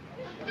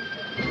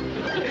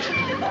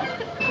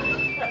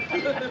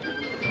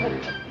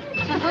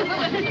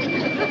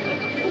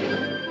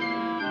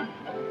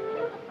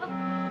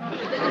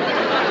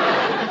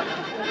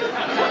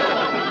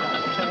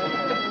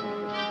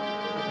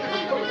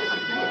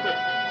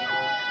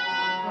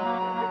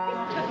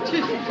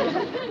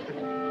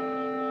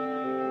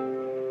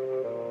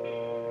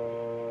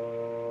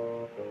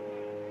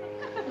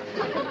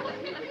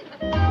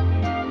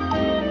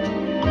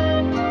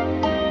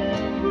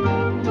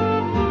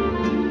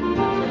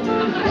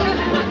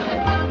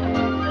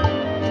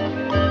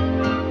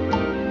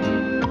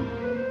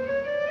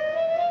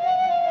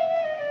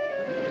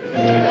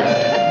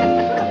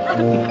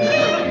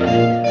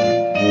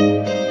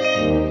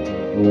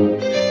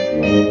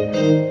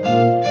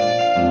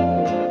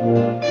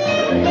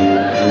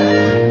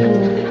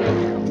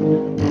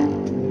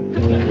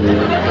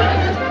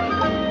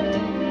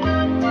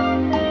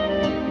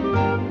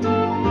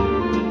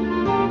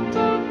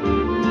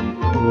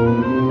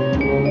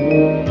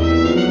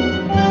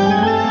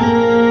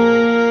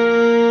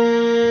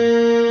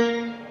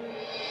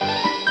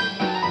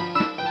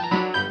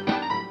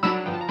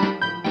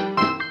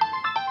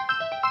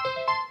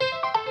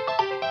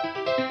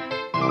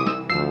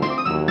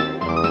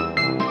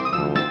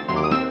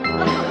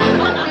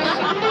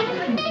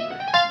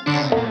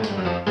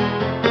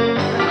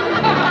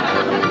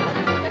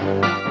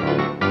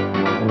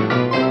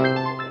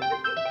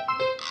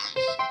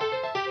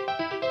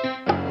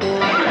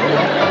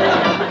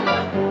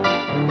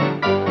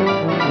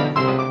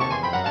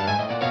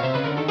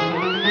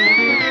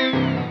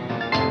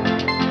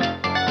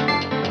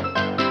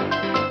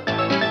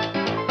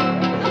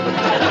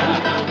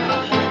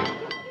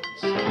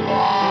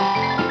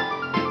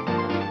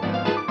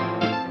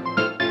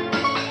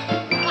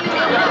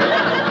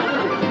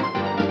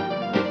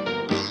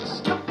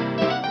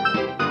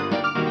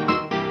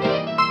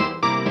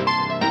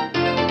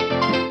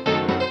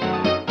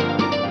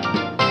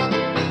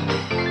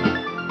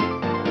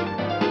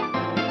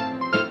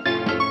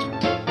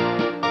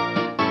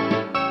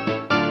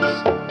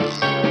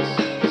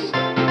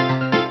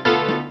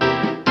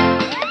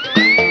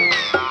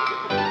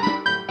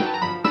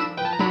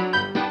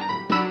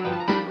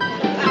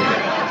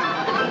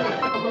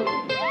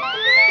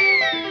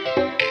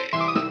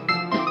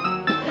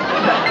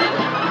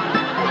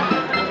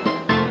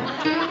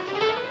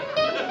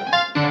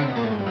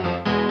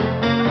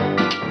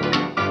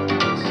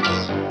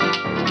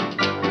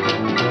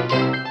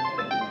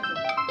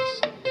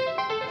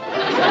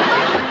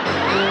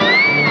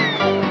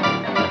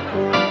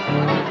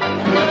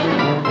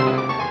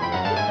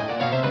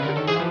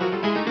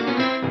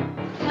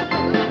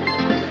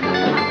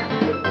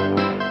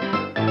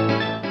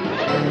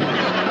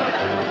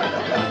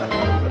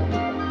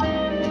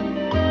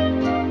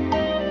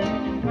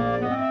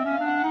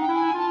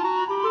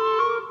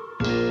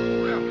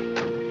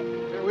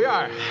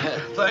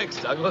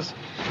 Thanks, Douglas.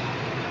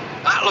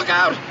 Ah, look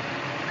out!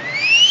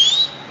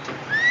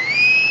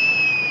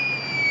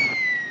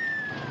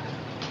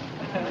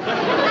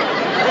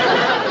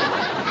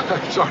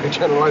 Sorry,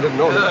 General, I didn't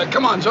know that.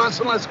 Come on,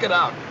 Johnson, let's get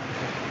out.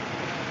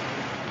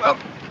 Well,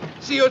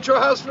 see you at your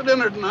house for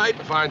dinner tonight.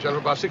 Fine,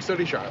 General, about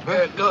 6:30 sharp.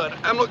 Good.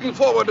 I'm looking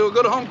forward to a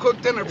good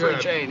home-cooked dinner for a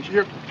change.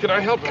 Can I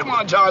help you? Come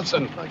on,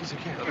 Johnson. I guess you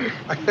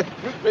can.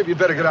 Maybe you'd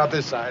better get out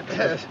this side.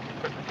 Yes.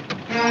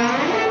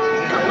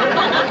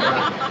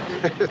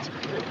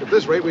 At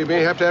this rate, we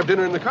may have to have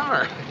dinner in the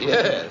car.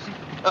 Yes.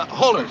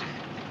 Hold it.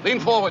 Lean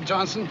forward,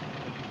 Johnson.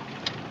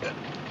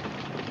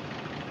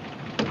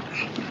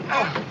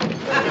 Oh,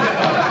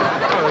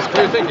 that's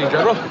clear thinking,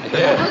 General.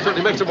 Yeah.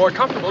 Certainly makes it more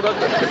comfortable,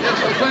 doesn't it?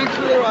 Yes, well, thanks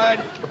for the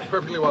ride.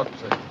 Perfectly welcome,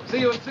 sir. See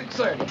you at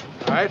 6:30.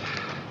 All right.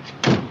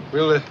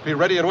 We'll be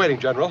ready and waiting,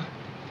 General.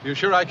 You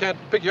sure I can't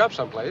pick you up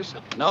someplace?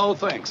 No,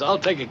 thanks. I'll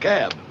take a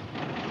cab.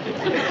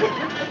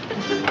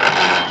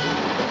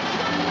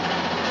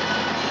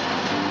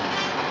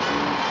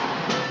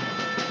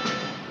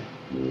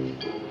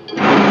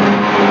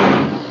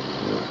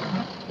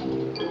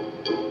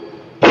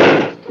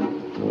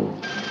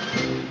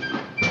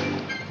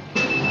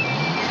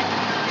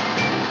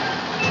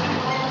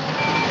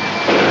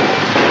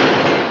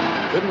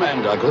 Good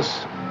man,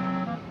 Douglas.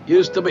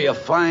 Used to be a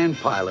fine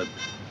pilot.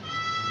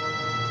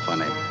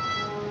 Funny.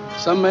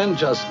 Some men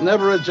just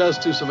never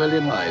adjust to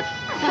civilian life.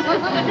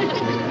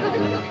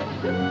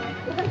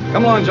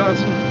 Come on,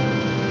 Johnson.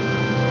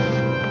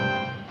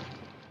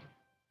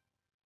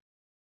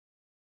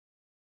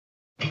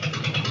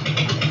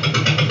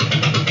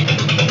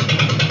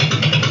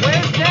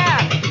 Where's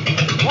Dad?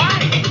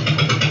 What?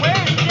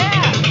 Where's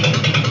Dad?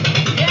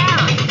 Yeah,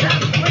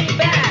 sounds pretty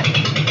bad.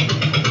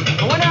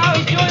 I wonder how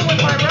he's doing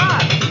with my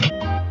rod.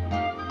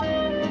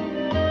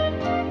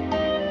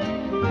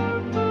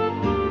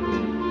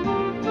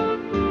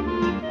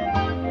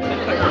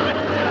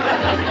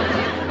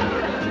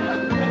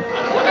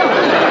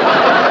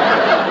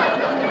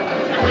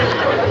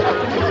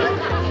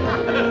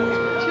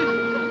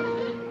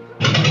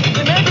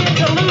 Maybe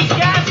it's a loose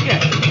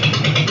gasket.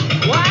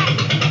 What?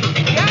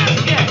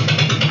 Gasket?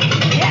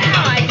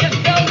 Yeah, I just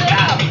filled it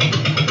up.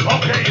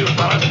 Okay, you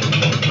fellas.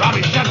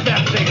 Robbie, shut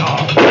that thing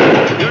off.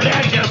 Your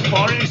dad just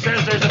phoned and he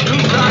says there's a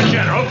two-star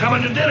general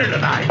coming to dinner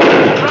tonight.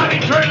 Robbie,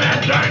 turn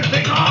that darn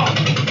thing off.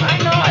 I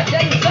know, it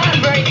doesn't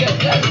sound very good,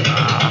 does it?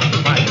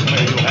 Mike,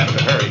 you'll have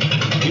to hurry.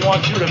 He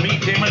wants you to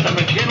meet him at the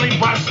McKinley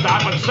bus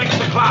stop at 6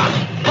 o'clock.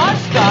 Bus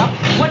stop?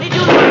 What'd he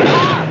do to my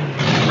car?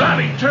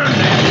 Robbie, turn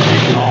that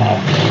thing off.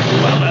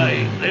 Well,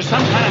 there's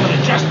some kind of an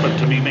adjustment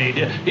to be made.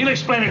 He'll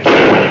explain it to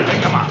you when you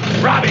pick him up.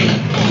 Robbie!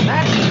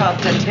 That's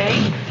tough to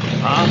take.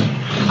 Huh?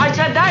 I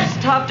said that's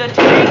tough to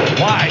take.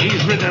 Why?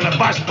 He's ridden in a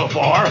bus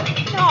before.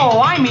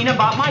 No, I mean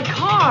about my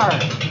car.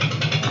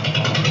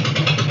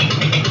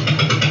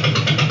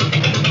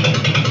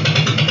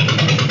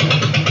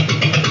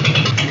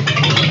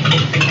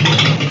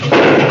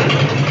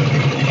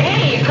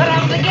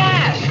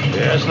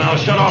 I'll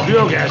shut off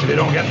your gas if you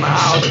don't get in the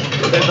house.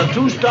 There's a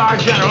 2-star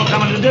general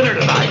coming to dinner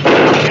tonight.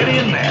 Get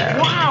in there.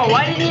 Wow,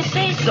 why didn't you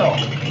say so?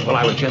 Well,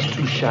 I was just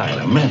too shy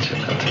to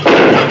mention it.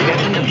 Now get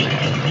in there.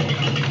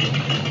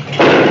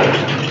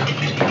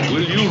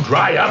 Will you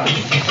dry up?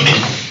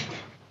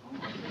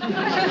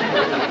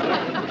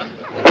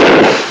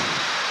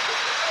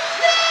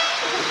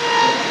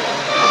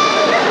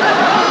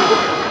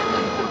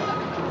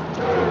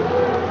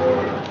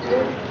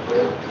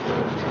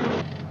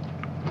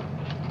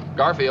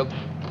 Garfield.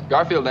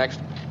 Garfield next.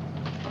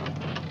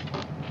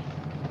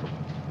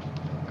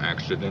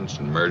 Accidents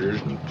and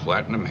murders and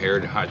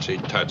platinum-haired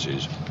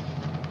hotsy-totsies.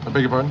 I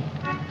beg your pardon?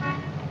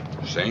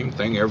 Same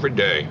thing every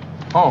day.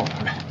 Oh,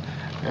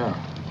 yeah.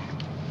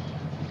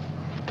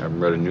 Haven't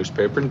read a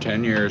newspaper in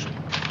 10 years.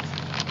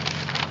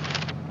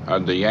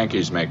 How'd the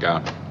Yankees make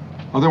out?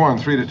 Oh, they won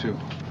 3-2.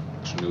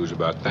 What's the news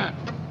about that?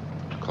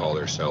 Call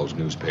themselves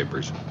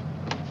newspapers.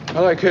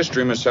 I like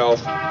history myself.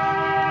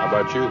 How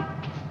about you?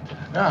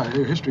 Yeah,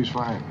 history's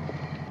fine.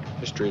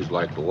 History's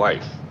like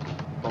life.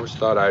 Always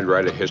thought I'd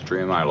write a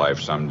history of my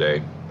life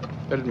someday.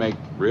 That'd make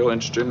real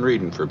interesting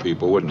reading for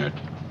people, wouldn't it?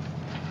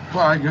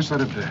 Well, I guess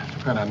that'd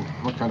depend on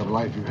what kind of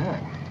life you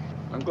had.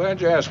 I'm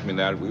glad you asked me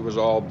that. We was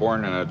all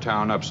born in a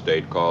town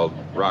upstate called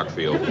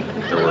Rockfield.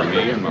 There were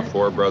me and my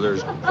 4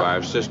 brothers and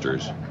 5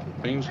 sisters.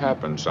 Things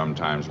happen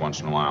sometimes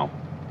once in a while.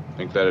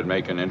 Think that'd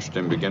make an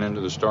interesting beginning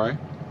to the story?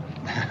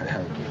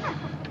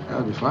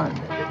 That'd be fine.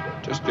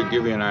 Just to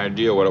give you an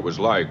idea what it was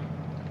like,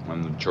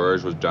 when the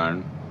chores was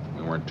done,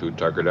 we weren't too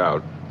tuckered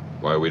out.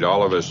 Why, we'd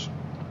all of us...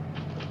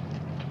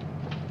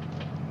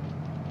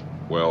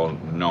 Well,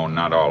 no,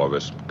 not all of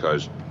us,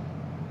 because...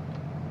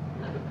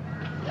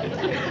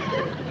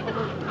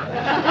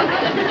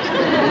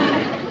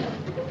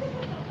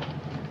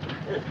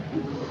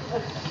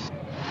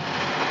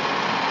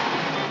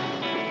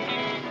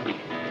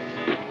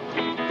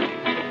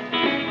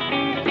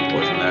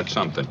 Wasn't that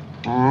something?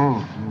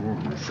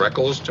 Mm-hmm.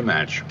 Freckles to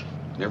match.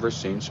 Never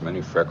seen so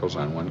many freckles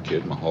on one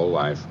kid my whole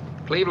life.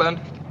 Cleveland.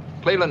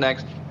 Cleveland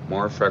next.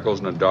 More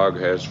freckles than a dog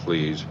has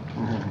fleas.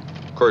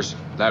 Mm-hmm. Of course,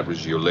 that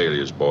was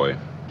Eulalia's boy.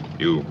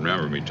 You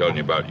remember me telling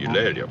you about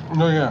Eulalia?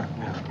 No, yeah.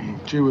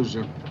 She was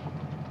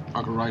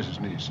Uncle Rice's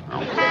niece. Oh.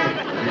 On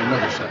the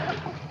mother's side.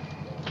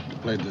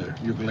 Played the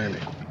ukulele.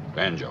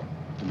 Banjo.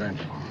 The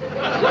banjo.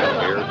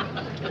 Black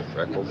hair,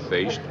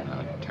 freckle-faced, and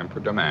a temper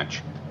to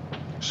match.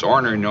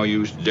 Sorner no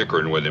use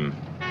dickering with him.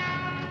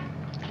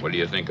 What do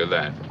you think of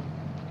that?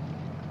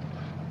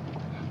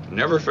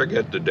 Never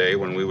forget the day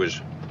when we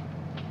was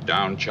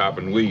down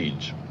chopping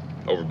weeds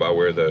over by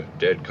where the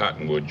dead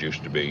cottonwoods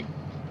used to be.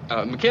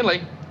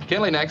 McKinley.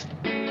 McKinley next.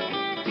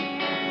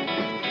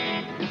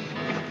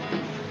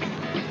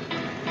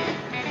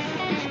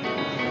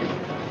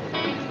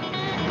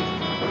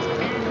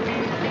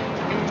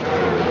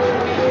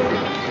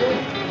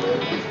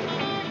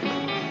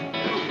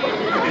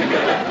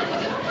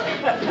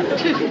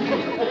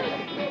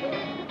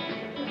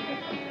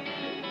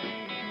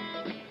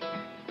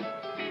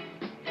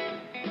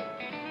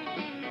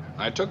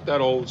 I took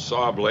that old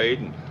saw blade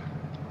and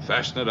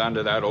fastened it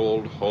onto that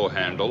old hoe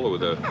handle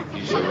with a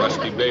piece of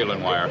rusty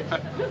baling wire.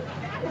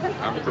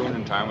 Our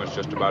pruning time was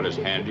just about as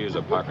handy as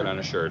a pocket on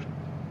a shirt.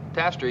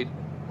 Taft Street.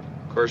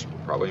 Of course,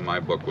 probably my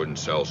book wouldn't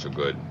sell so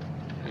good.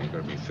 It ain't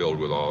gonna be filled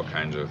with all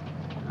kinds of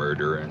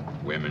murder and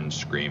women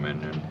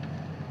screaming and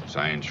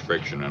science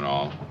fiction and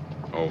all.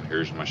 Oh,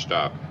 here's my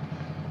stop.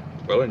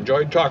 Well,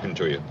 enjoyed talking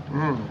to you.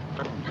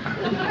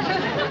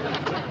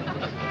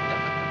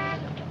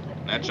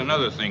 That's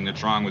another thing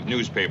that's wrong with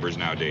newspapers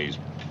nowadays.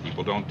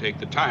 People don't take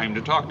the time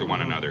to talk to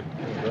one another.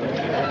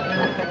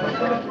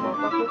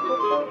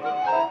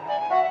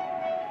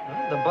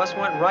 The bus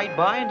went right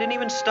by and didn't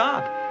even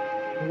stop.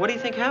 What do you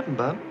think happened,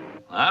 Bub?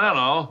 I don't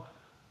know,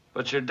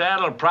 but your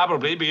dad'll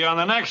probably be on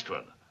the next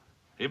one.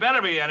 He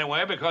better be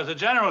anyway, because the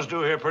general's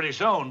due here pretty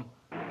soon.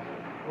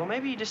 Well,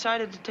 maybe he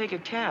decided to take a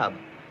cab.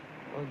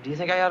 Well, do you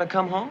think I ought to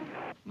come home?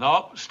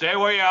 No, stay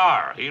where you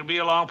are. He'll be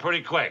along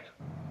pretty quick.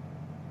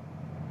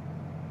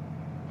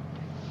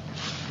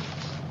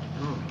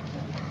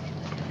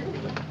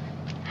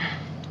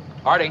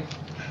 Harding.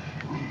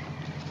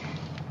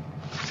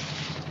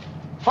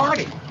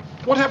 Harding?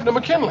 What happened to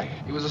McKinley?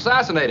 He was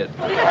assassinated.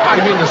 I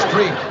mean the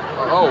street.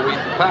 Oh, we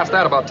passed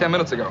that about 10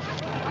 minutes ago.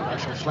 I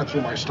shall slip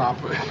through my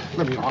stop.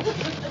 Let me off.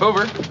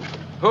 Hoover.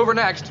 Hoover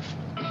next.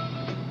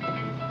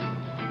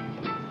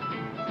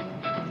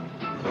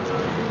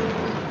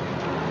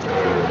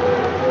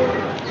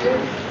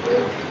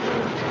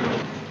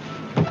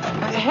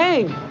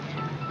 Hey!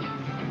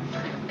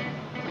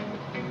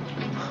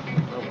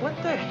 What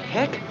the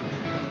heck?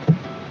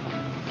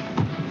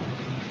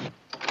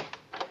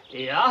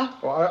 Yeah?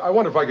 Well, I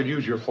wonder if I could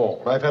use your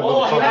phone. I've had a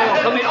little Oh,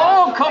 trouble. come in.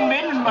 Oh, come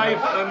in, my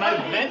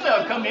friend.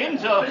 Come in,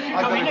 sir.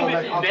 Come in.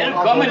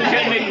 Welcome and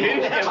tell me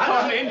this.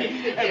 Come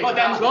in. But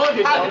I'm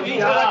good.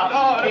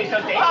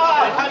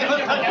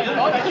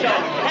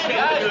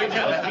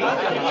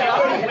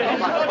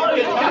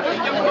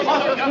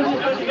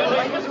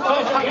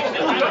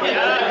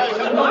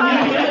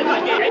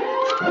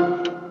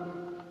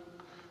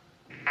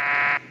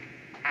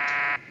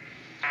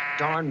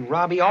 Darn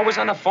Robbie, always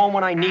on the phone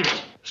when I need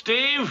it.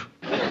 Steve,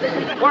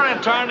 where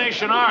in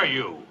tarnation are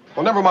you?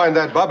 Well, never mind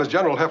that, Bub. Is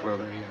General Heffler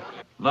there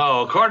yet?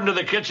 No, according to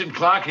the kitchen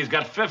clock, he's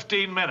got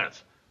 15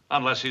 minutes.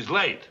 Unless he's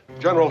late.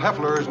 General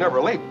Heffler is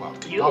never late,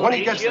 Bub. You when he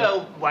meet gets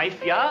your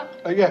wife, yeah?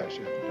 Yes.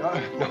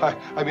 No,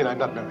 I mean, I'm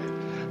not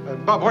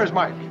married. Bub, where's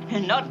Mike?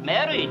 Not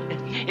married.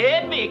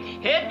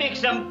 Hedwig,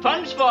 some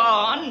punch for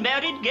our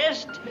unmarried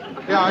guest.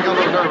 Yeah, I got a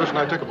little nervous and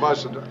I took a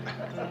bus. And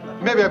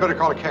maybe I better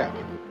call a cab.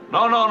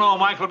 No.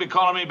 Mike will be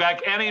calling me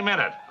back any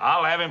minute.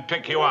 I'll have him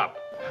pick you up.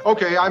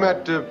 Okay, I'm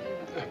at,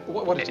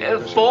 what is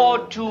it?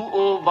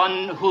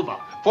 4201 Hoover.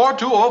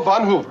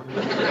 4201 Hoover.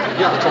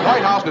 Yeah, it's a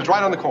White House and it's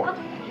right on the corner.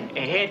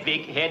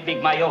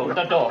 Hedwig, my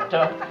older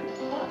daughter.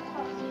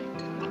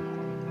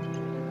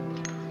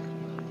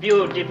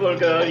 Beautiful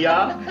girl,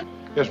 yeah?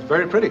 Yes,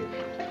 very pretty.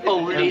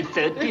 Only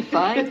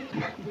 35?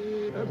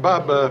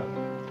 Bob,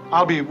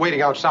 I'll be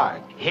waiting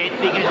outside.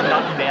 Hedwig is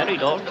not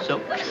married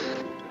also.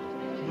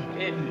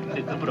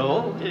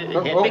 Bro,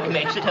 Hedwig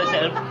makes it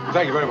herself.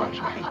 Thank you very much.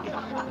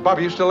 Bob,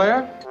 are you still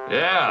there?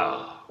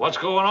 Yeah. What's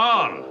going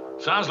on?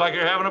 Sounds like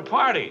you're having a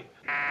party.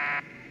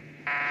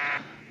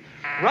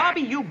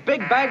 Robbie, you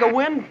big bag of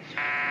wind.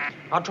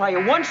 I'll try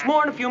you once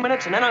more in a few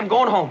minutes, and then I'm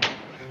going home.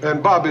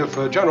 And, Bob, if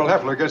General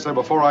Heffler gets there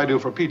before I do,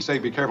 for Pete's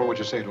sake, be careful what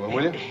you say to him,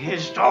 will you?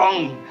 He's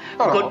strong.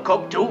 Good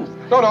cook, too.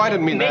 No, I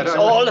didn't mean that. Makes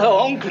all her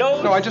own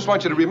clothes. No, I just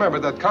want you to remember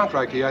that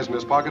contract he has in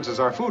his pockets is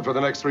our food for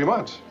the next 3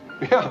 months.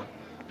 Yeah.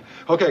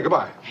 Okay,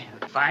 goodbye.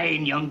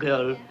 Fine young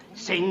girl.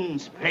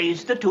 Sings,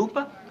 plays the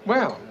tuba.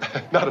 Well,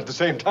 not at the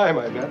same time,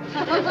 I bet.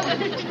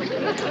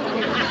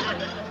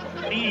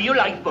 You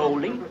like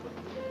bowling?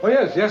 Oh,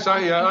 yes,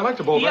 I like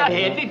to bowl. Yeah,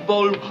 Hedwig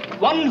bowled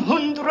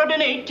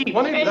 180.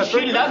 And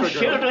she loves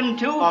children,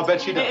 too. I'll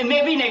bet she does.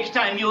 Maybe next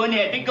time you and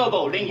Hedwig go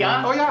bowling,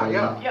 yeah? Oh,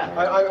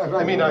 yeah.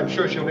 I mean, I'm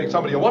sure she'll make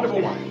somebody a wonderful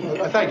wife.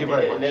 Thank you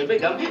very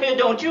much.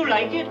 Don't you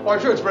like it? Oh,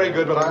 I'm sure it's very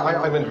good, but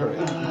I'm in a hurry.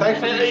 Thanks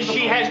for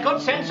She has good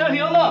sense of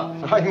humor.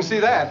 I can see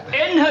that.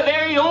 In her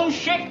very own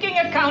checking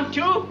account,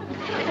 too.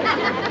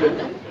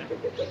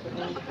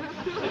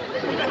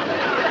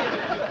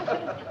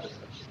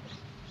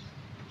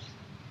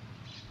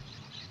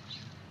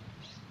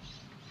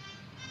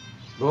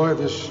 Boy,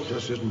 this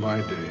just isn't my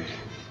day.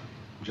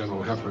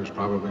 General Heffler's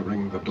probably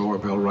ringing the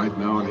doorbell right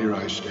now, and here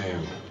I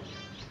stand.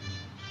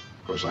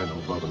 Of course, I know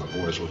Bub and the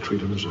boys will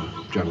treat him as a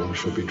general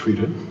should be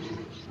treated.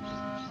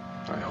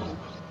 I hope.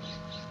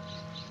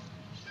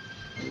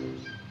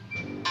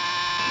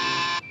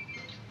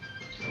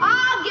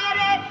 I'll get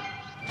it!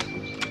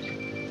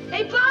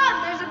 Hey,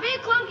 Bob, there's a big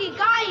clunky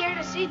guy here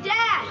to see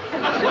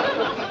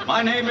Dad.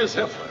 My name is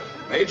Heffler,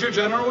 Major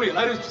General,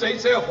 United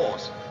States Air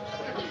Force.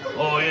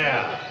 Oh,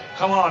 yeah.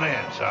 Come on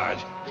in,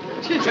 Sarge.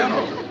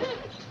 General.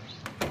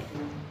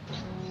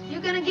 You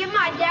gonna give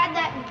my dad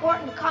that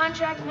important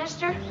contract,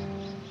 mister?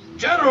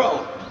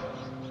 General!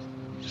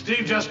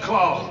 Steve just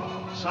called.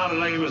 Sounded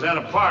like he was at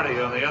a party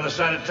on the other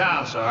side of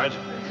town, Sarge.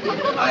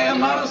 I am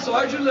not a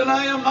sergeant and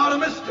I am not a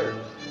mister.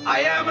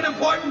 I am an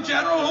important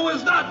general who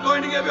is not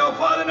going to give your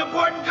father an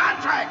important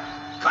contract.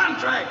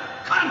 Contract.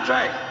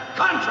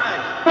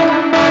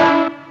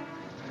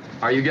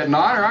 Are you getting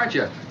on or aren't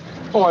you?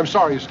 Oh, I'm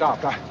sorry you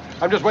stopped.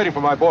 I'm just waiting for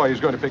my boy. He's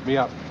going to pick me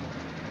up.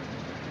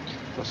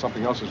 Unless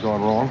something else is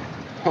going wrong.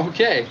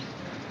 Okay.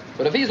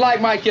 But if he's like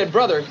my kid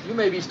brother, you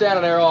may be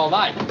standing there all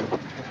night.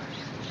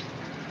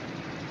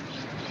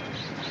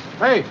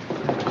 Hey.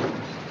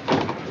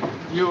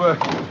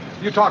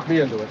 You talked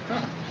me into it.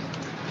 Huh.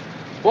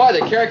 Boy,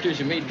 the characters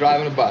you meet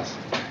driving a bus.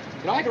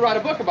 You know, I could write a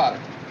book about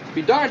it. It'd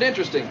be darned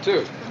interesting,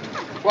 too.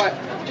 Why,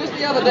 just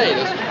the other day,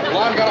 this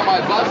alarm got on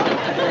my bus.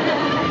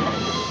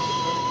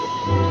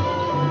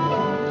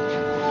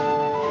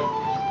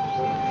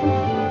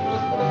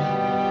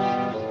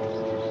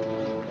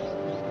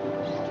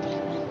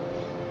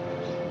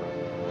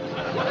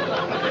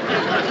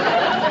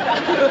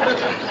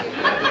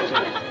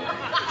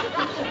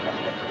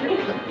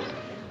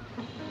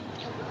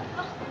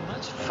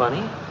 That's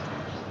funny.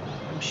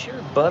 I'm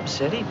sure Bub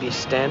said he'd be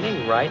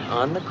standing right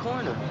on the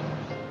corner.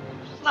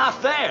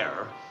 Not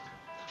there.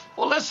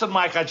 Well, listen,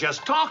 Mike, I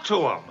just talked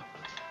to him.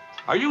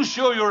 Are you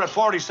sure you're at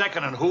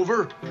 42nd and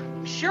Hoover?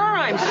 Sure,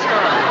 I'm sure.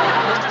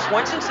 Mr.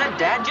 Swenson said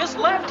Dad just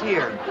left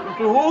here.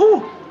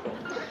 Who?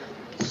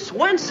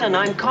 Swenson,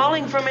 I'm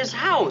calling from his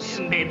house.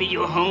 Maybe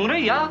you're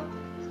hungry, yeah?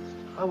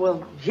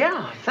 Well,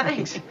 yeah,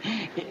 thanks.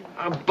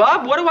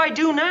 Bob, what do I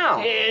do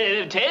now?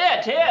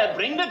 Tear,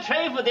 bring the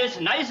tray for this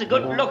nice,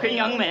 good-looking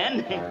young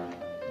man.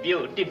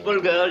 Beautiful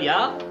girl,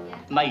 yeah?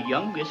 My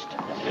youngest.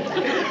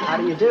 How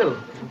do you do?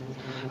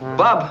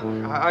 Bob,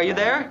 are you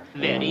there?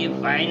 Very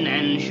fine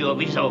and sure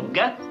be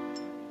soga.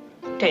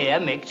 Tear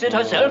makes it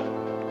herself.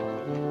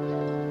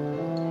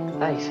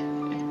 Thanks.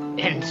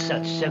 And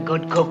such a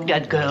good cook,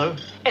 that girl.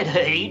 At her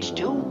age,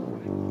 too.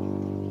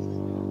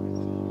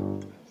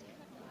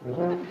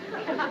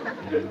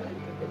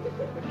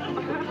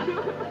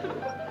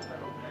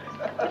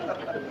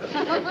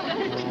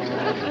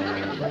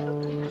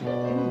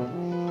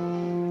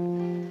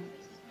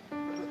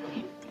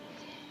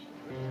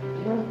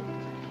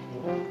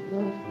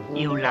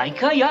 You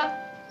like ya.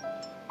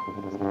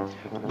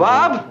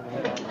 Bob?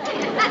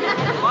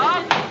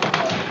 Bob?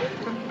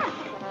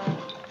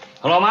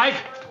 Hello, Mike?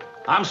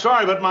 I'm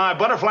sorry, but my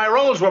butterfly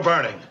rolls were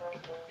burning.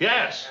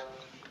 Yes.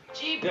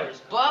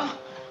 Jeepers, Bub.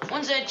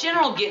 When's that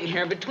general getting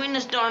here? Between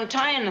this darn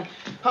tie and the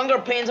hunger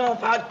pains, I'm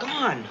about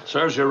gone.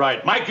 Serves you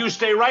right. Mike, you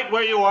stay right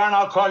where you are, and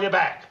I'll call you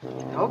back.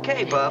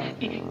 Okay, Bub.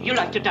 You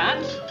like to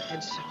dance?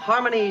 It's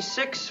harmony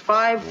 6,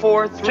 5,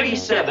 4, 3,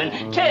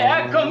 7.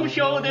 Here, come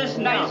show this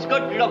nice,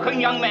 good-looking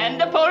young man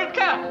the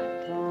polka.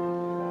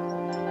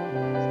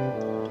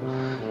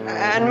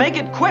 And make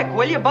it quick,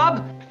 will you,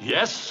 Bub?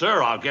 Yes,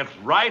 sir. I'll get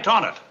right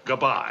on it.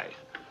 Goodbye.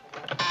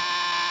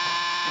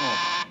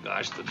 Oh, my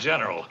gosh, the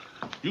general.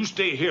 You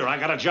stay here. I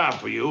got a job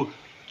for you.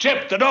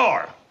 Chip, the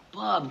door.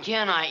 Bub,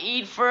 can I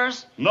eat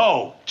first?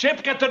 No.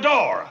 Chip, get the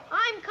door.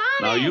 I'm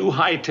coming. Now, you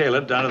hightail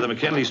it down to the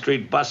McKinley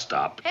Street bus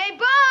stop. Hey,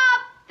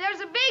 Bob, there's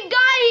a big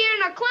guy here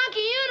in a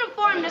clunky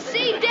uniform to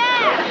see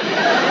Dad.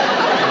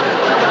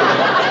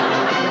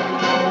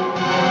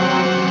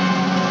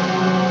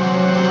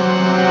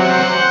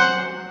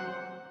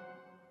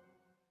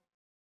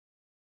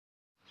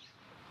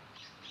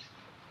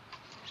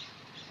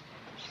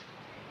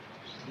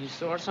 You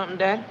saw something,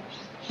 Dad?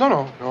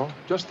 No.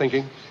 Just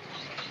thinking.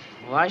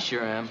 Well, I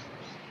sure am.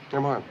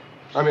 Come on.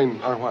 I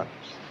mean, or what?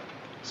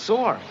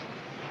 Sore.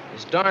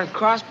 This darn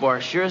crossbar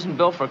sure isn't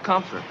built for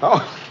comfort. Oh.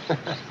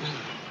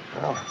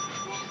 Well,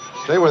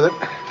 stay with it.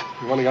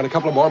 You've only got a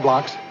couple of more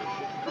blocks.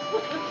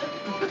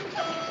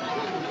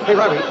 Hey,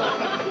 Robbie.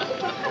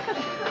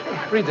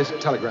 Read this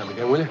telegram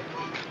again, will you?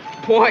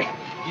 Boy,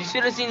 you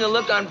should have seen the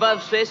look on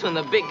Bub's face when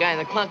the big guy in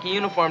the clunky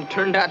uniform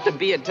turned out to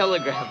be a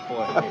telegraph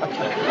boy.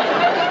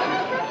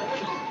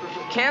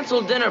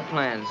 Cancel dinner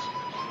plans.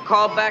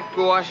 Call back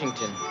to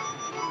Washington.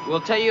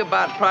 We'll tell you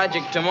about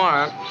project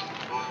tomorrow.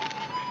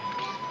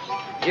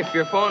 If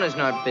your phone is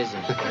not busy.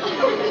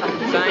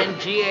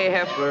 Signed, G.A.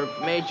 Heffler,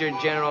 Major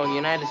General,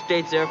 United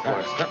States Air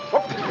Force.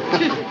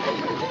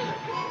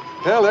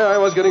 Well, there I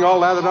was getting all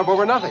lathered up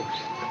over nothing.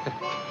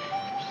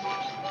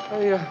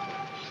 I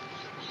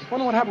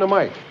wonder what happened to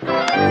Mike.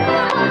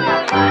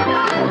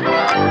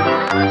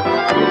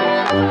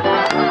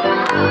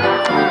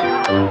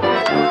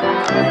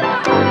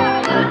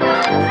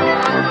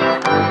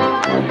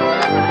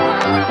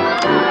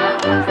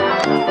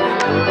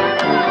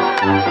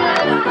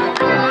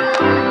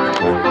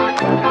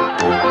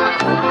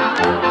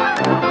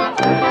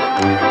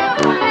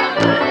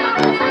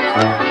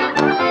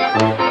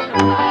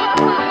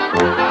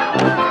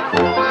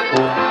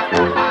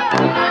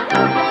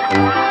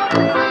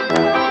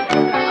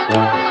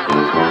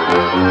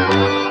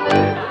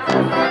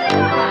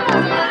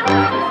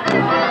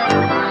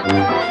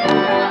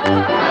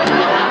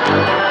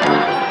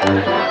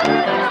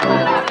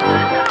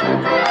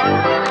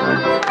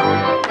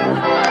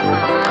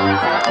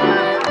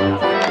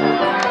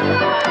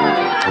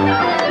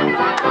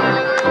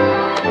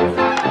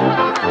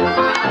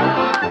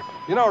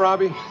 You know,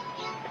 Robbie,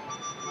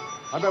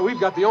 I bet we've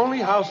got the only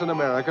house in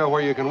America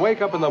where you can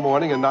wake up in the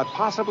morning and not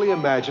possibly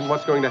imagine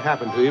what's going to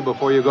happen to you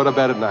before you go to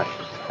bed at night.